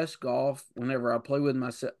my best golf whenever I play with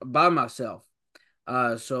myself by myself.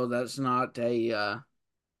 So that's not a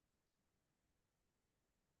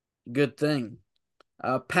good thing.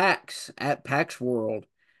 Pax at Pax World,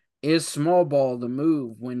 is small ball the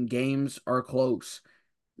move when games are close?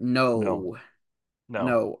 No, No, no.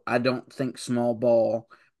 no, I don't think small ball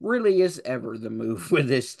really is ever the move with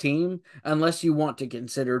this team, unless you want to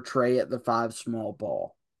consider Trey at the five small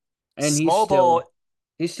ball, and Small ball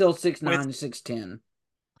he's still 6'9", with 6'10".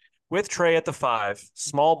 Trey at the five,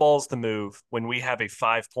 small ball's the move when we have a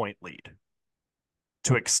 5 point lead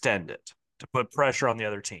to extend it, to put pressure on the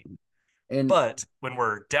other team. And But when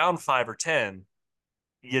we're down 5 or 10,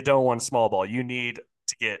 you don't want small ball. You need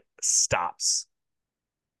to get stops.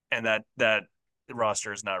 And that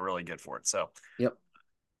roster is not really good for it. So yep,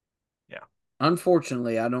 yeah.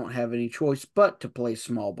 unfortunately, I don't have any choice but to play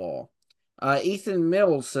small ball. Ethan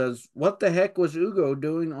Mills says, "What the heck was Ugo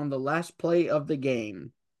doing on the last play of the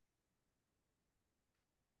game?"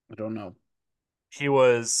 I don't know. He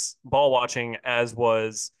was ball watching, as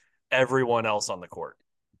was everyone else on the court.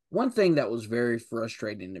 One thing that was very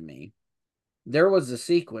frustrating to me, there was a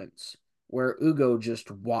sequence where Ugo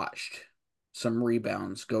just watched some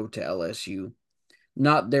rebounds go to LSU.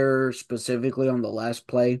 Not there specifically on the last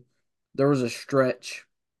play. There was a stretch,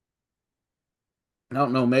 I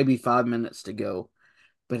don't know, maybe 5 minutes to go,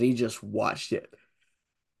 but he just watched it.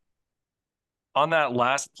 On that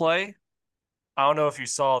last play, I don't know if you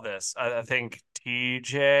saw this. I think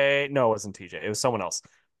TJ, no, it wasn't TJ. It was someone else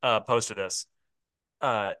posted this.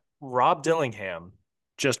 Rob Dillingham,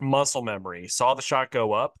 just muscle memory, saw the shot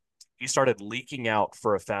go up. He started leaking out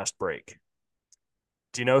for a fast break.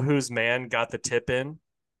 Do you know whose man got the tip in?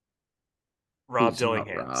 Rob It's not Rob.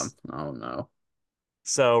 Dillingham's. Oh no.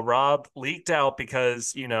 So Rob leaked out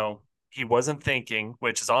because, he wasn't thinking,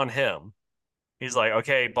 which is on him. He's like,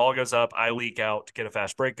 okay, ball goes up. I leak out to get a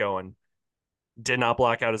fast break going. Did not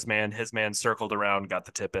block out his man. His man circled around, got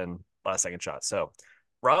the tip in, last second shot. So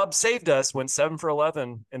Rob saved us, went 7 for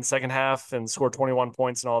 11 in the second half and scored 21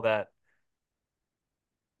 points and all that.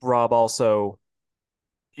 Rob also,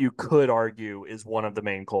 you could argue, is one of the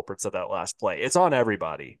main culprits of that last play. It's on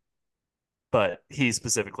everybody, but he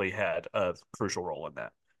specifically had a crucial role in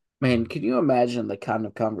that. Man, can you imagine the kind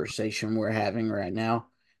of conversation we're having right now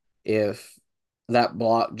if that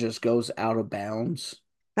block just goes out of bounds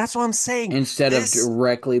That's what I'm saying. instead of This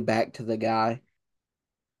directly back to the guy?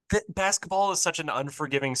 basketball is such an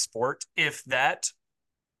unforgiving sport. If that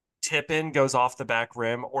tip in goes off the back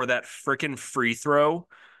rim or that freaking free throw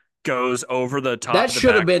goes over the top That of the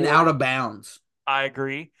should have been out backboard, of bounds. I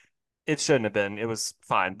agree. It shouldn't have been. It was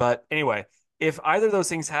fine. But anyway, if either of those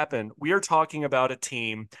things happen, we are talking about a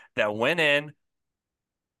team that went in,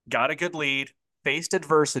 got a good lead, faced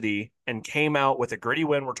adversity, and came out with a gritty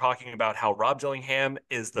win. We're talking about how Rob Dillingham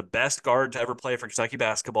is the best guard to ever play for Kentucky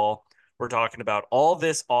basketball. We're talking about all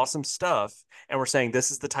this awesome stuff, and we're saying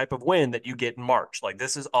this is the type of win that you get in March. Like,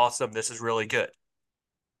 this is awesome. This is really good.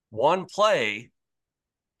 one play,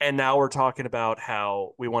 and now we're talking about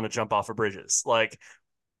how we want to jump off of bridges. Like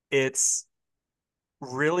it's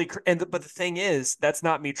really but the thing is, that's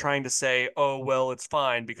not me trying to say, oh well, it's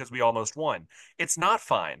fine because we almost won. It's not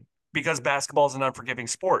fine because basketball is an unforgiving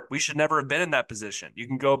sport. We should never have been in that position. You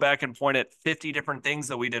can go back and point at 50 different things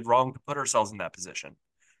that we did wrong to put ourselves in that position.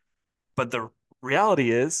 But the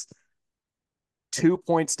reality is 2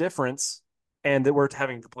 points difference, and that we're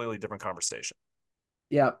having a completely different conversation.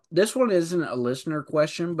 Yeah, this one isn't a listener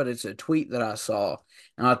question, but it's a tweet that I saw,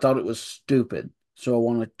 and I thought it was stupid, so I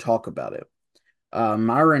want to talk about it.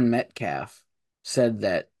 Myron Metcalf said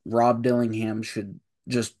that Rob Dillingham should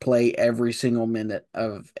just play every single minute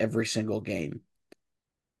of every single game.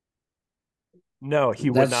 No, he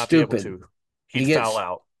would That's not be able stupid. to. He He'd foul gets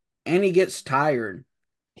out. and he gets tired.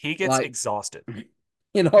 He gets Like, exhausted.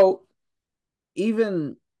 you know,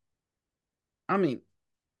 even I mean,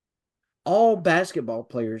 all basketball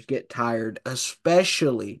players get tired,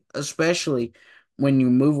 especially when you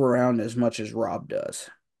move around as much as Rob does.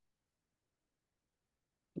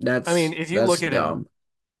 I mean, That's if you that's look at him, dumb.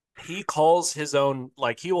 he calls his own,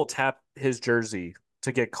 like, he will tap his jersey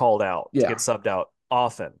to get called out, to get Yeah. subbed out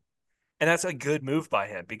often. And that's a good move by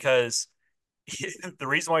him because the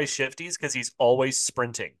reason why he's shifty is because he's always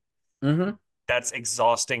sprinting. Mm-hmm. That's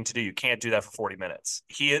exhausting to do. You can't do that for 40 minutes.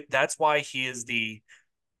 That's why he is the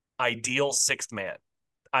ideal sixth man.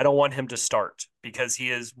 I don't want him to start because he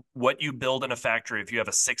is what you build in a factory if you have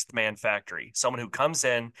a sixth man factory. Someone who comes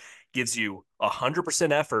in, gives you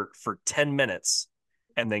 100% effort for 10 minutes,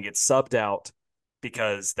 and then gets subbed out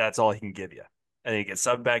because that's all he can give you. And he gets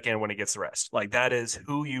subbed back in when he gets the rest. Like that is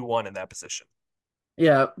who you want in that position.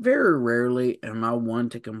 Yeah, very rarely am I one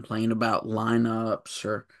to complain about lineups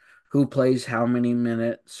or who plays how many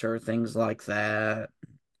minutes or things like that.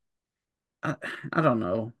 I, I don't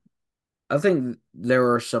know. I think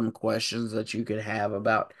there are some questions that you could have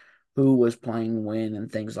about who was playing when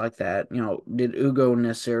and things like that. Did Ugo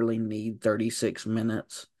necessarily need 36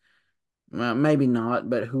 minutes? Well, maybe not,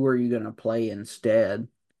 but who are you going to play instead?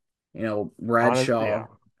 Yeah.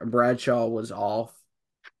 Bradshaw was off.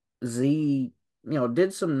 Z,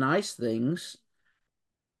 did some nice things,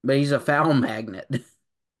 but he's a foul magnet.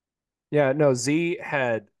 Yeah, no, Z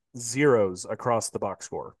had zeros across the box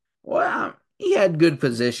score. Well, he had good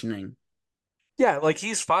positioning, Yeah, like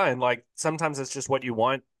he's fine. Like sometimes it's just what you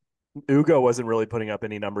want. Ugo wasn't really putting up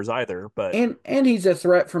any numbers either, but and he's a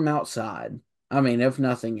threat from outside. I mean, if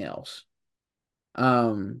nothing else.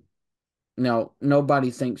 Um, no,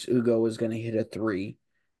 nobody thinks Ugo is going to hit a three.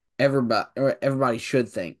 Everybody should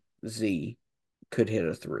think Z could hit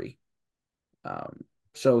a three.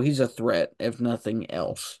 So he's a threat, if nothing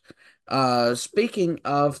else. Speaking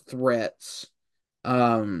of threats,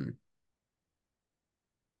 um,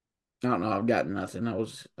 I don't know. I've got nothing. I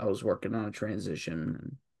was working on a transition,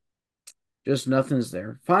 and just nothing's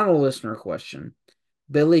there. Final listener question: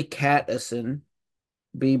 Billy Cattison,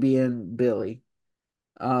 BB and Billy.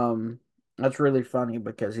 Um, that's really funny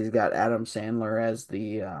because he's got Adam Sandler as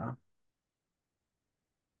the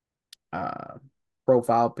uh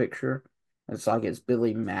profile picture. It's like it's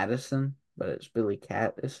Billy Madison, but it's Billy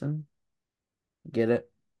Cattison. Get it?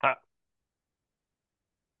 that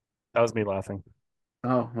was me laughing.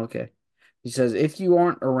 Oh, okay. He says, if you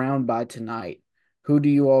aren't around by tonight, who do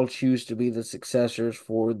you all choose to be the successors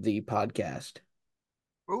for the podcast?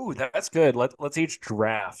 Ooh, that's good. Let's each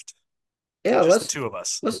draft. Yeah, Just the let's two of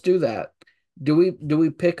us. let's do that. Do we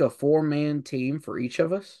pick a four-man team for each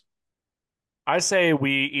of us? I say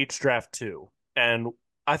we each draft two. And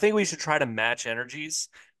I think we should try to match energies.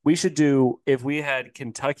 We should do if we had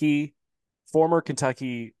former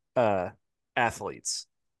Kentucky athletes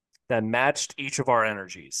that matched each of our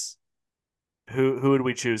energies. Who would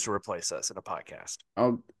we choose to replace us in a podcast?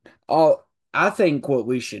 Oh, oh, I think what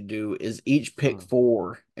we should do is each pick Hmm.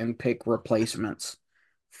 four and pick replacements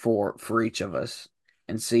for each of us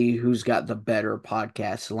and see who's got the better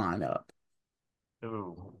podcast lineup.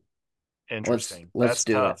 Ooh, Let's interesting. let's That's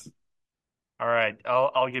do it. tough. All right,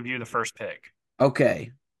 I'll give you the first pick.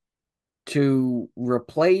 Okay. To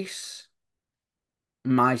replace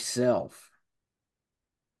myself,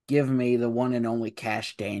 give me the one and only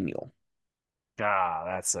Cash Daniel. Ah,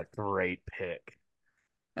 that's a great pick.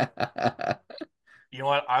 You know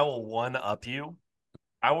what? I will one up you.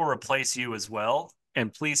 I will replace you as well.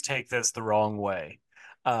 And please take this the wrong way.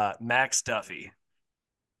 Max Duffy.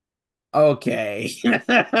 Okay.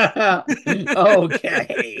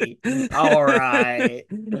 Okay. All right.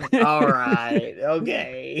 All right.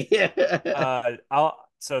 Okay. I'll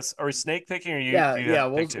so are we snake picking or you Yeah, do you yeah, have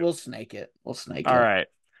we'll pick two? we'll snake it. We'll snake All it. right.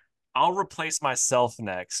 I'll replace myself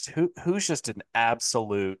next. Who's just an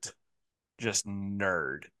absolute just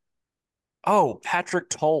nerd? Oh, Patrick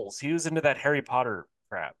Tolles. He was into that Harry Potter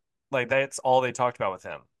crap. Like that's all they talked about with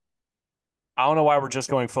him. I don't know why we're just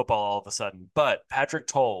going football all of a sudden, but Patrick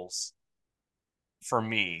Tolles for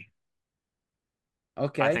me, I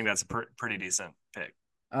Okay. think that's a pretty decent pick.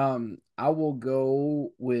 I will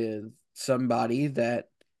go with somebody that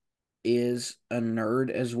is a nerd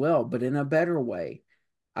as well, but in a better way.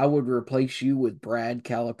 I would replace you with Brad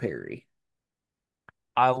Calipari.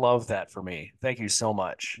 I love that for me. Thank you so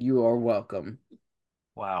much. You are welcome.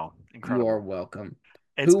 Wow, You are incredible. welcome.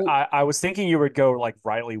 It's Who, I was thinking you would go like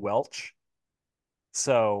Riley Welch.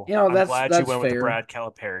 So I'm glad you that's went with the fair. Brad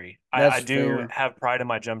Calipari. I That's do fair. have pride in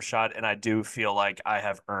my jump shot, and I do feel like I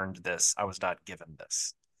have earned this. I was not given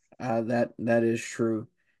this. That is true.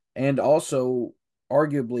 And also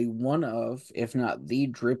arguably one of, if not the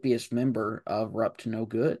drippiest member of Rup to No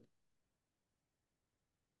Good.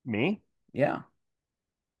 Me? Yeah.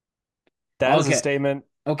 That is a Okay. statement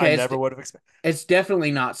I Okay, never would have expected. it's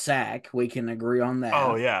definitely not Sack. We can agree on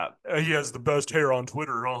Oh that. yeah, he has the best hair on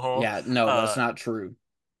Twitter. Uh-huh. Yeah, no, that's Uh, not true.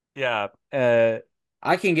 yeah.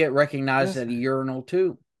 I can get recognized This. at a urinal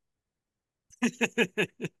too.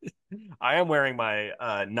 I am wearing my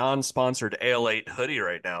non-sponsored AL8 hoodie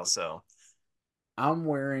right now, so I'm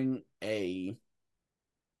wearing a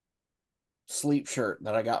sleep shirt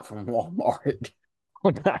that I got from Walmart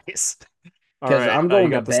nice. All because right, I'm you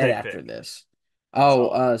going to got the bed snake after pick. this. Oh,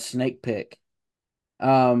 Solid. snake pick.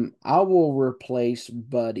 I will replace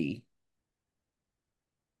Buddy.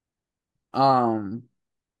 Um,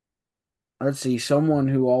 let's see, someone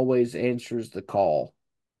who always answers the call.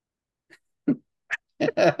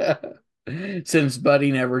 Since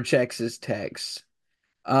Buddy never checks his texts.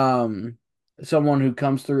 Um, someone who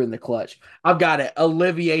comes through in the clutch. I've got it.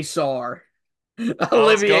 Olivier Sarr. I was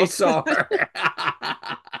Olivier going. Sarr.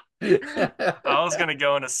 I was gonna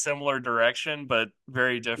go in a similar direction, but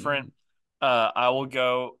very different. I will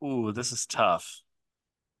go. Ooh, this is tough.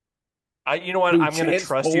 You know what? Who I'm gonna chance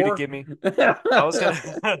trust you to four? give me. I was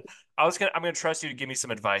gonna. I'm gonna trust you to give me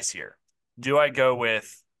some advice here. Do I go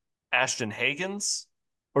with Ashton Hagans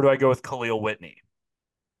or do I go with Khalil Whitney?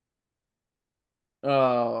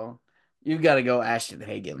 Oh, you've got to go Ashton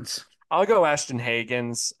Higgins. I'll go Ashton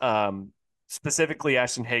Hagans. Specifically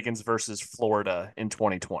Ashton Hagans versus Florida in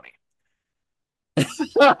 2020.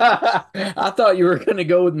 I thought you were going to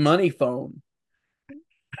go with Money Phone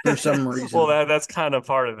for some Well, reason. that's kind of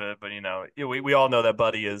part of it, but you know, we all know that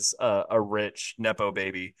Buddy is a rich nepo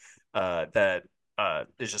baby that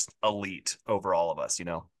is just elite over all of us. You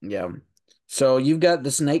know, Yeah. So you've got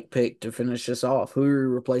the snake pick to finish this off. Who are you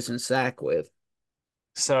replacing Sack with?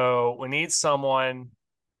 so we need someone.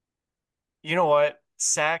 You know what?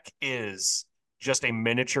 Sack is just a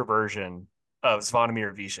miniature version of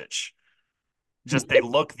Zvonimir Visic. Just they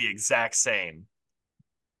look the exact same.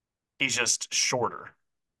 He's just shorter.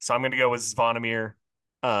 So I'm going to go with Zvonimir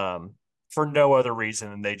for no other reason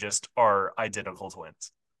than they just are identical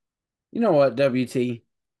twins. You know what, WT?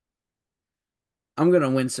 I'm going to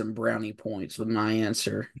win some brownie points with my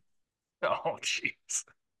answer. Oh, jeez.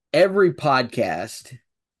 Every podcast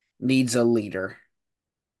needs a leader.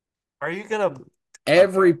 Are you going to? Okay.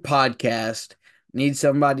 Every podcast needs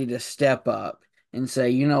somebody to step up and say,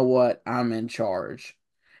 you know what, I'm in charge.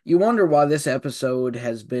 You wonder why this episode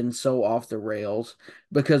has been so off the rails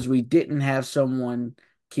because we didn't have someone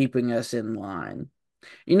keeping us in line.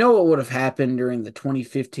 You know what would have happened during the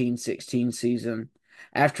 2015-16 season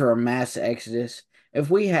after a mass exodus if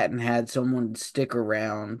we hadn't had someone stick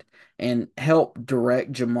around and help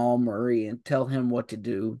direct Jamal Murray and tell him what to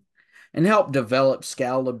do and help develop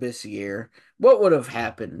Scal Labissiere? What would have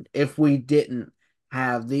happened if we didn't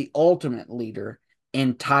have the ultimate leader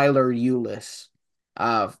in Tyler Eulis?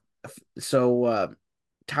 Uh, so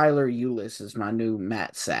Tyler Eulis is my new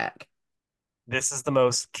Matt Sack. This is the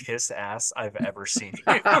most kiss ass I've ever seen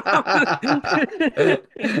you.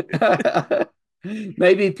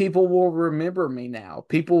 Maybe people will remember me now.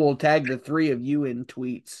 People will tag the three of you in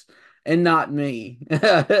tweets and not me.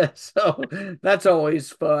 So that's always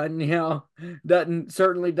fun, you know. Doesn't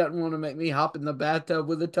certainly doesn't want to make me hop in the bathtub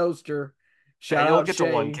with a toaster. Hey, Shout you'll out get to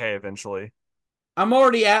Shay. 1K eventually. I'm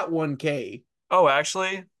already at 1K. Oh,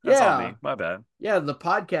 actually, that's on Yeah. me. My bad. Yeah, the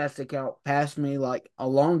podcast account passed me like a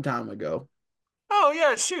long time ago. Oh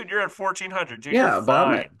yeah, shoot, you're at 1400, dude. You're Yeah, but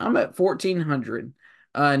I'm at fine. I'm at 1400.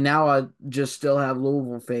 Now I just still have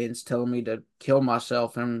Louisville fans telling me to kill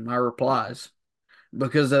myself in my replies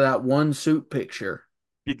because of that one suit picture.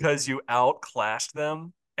 Because you outclassed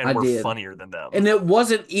them and I were did. funnier than them. And it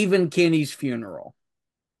wasn't even Kenny's funeral.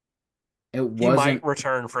 It He might wasn't.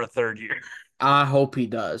 return for a third year. I hope he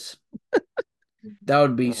does. That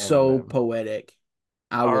would be Oh so man. poetic.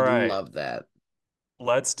 I All would right. love that.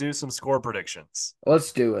 Let's do some score predictions.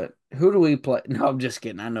 Let's do it. Who do we play? No, I'm just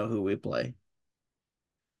kidding. I know who we play.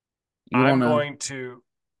 You I'm want to? going to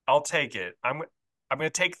I'll take it. I'm going to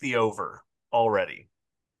take the over already.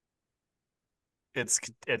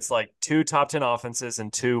 It's like two top 10 offenses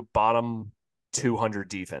and two bottom 200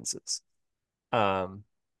 defenses. Um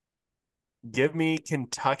give me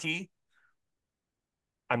Kentucky.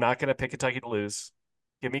 I'm not going to pick Kentucky to lose.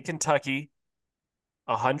 Give me Kentucky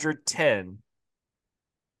 110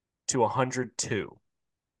 to 102.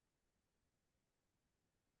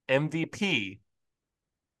 MVP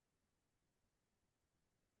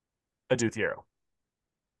Aduthiero.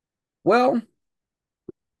 Well,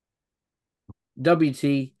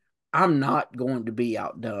 WT, I'm not going to be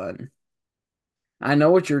outdone. I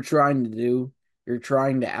know what you're trying to do. You're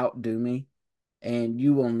trying to outdo me, and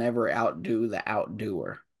you will never outdo the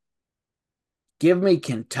outdoer. Give me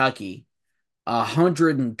Kentucky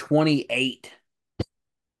 128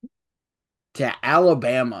 to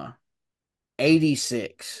Alabama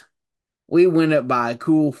 86. We win it by a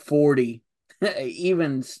cool 40,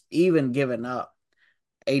 even giving up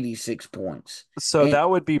 86 points. So And that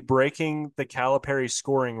would be breaking the Calipari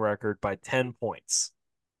scoring record by 10 points.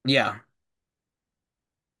 yeah,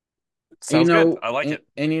 Sounds good. I like it.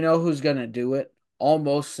 and you know who's gonna do it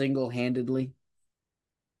almost single-handedly?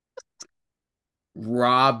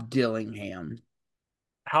 Rob Dillingham.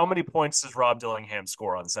 How many points does Rob Dillingham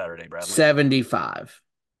score on Saturday, Bradley? 75.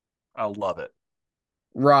 I love it.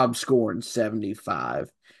 Rob scoring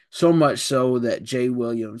 75. So much so that Jay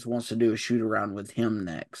Williams wants to do a shoot around with him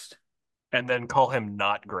next. And then call him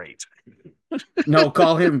not great. No,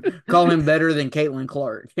 call him better than Caitlin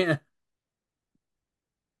Clark.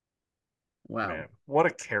 Wow. Man, what a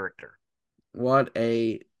character. That's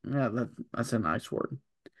a nice word.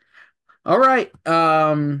 All right.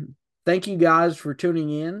 Thank you guys for tuning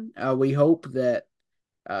in. We hope that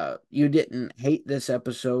you didn't hate this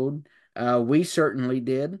episode. We certainly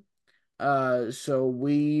did. So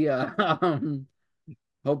we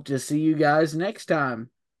hope to see you guys next time.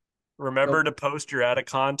 Remember Go. to post your out of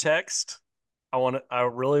context. I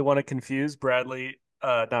really want to confuse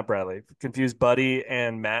not Bradley, confuse Buddy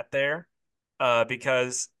and Matt there.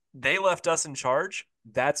 Because they left us in charge.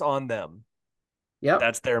 That's on them. Yep.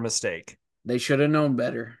 That's their mistake. They should have known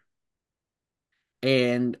better.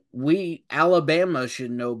 And Alabama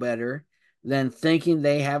should know better than thinking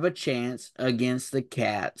they have a chance against the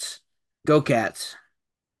Cats. Go Cats.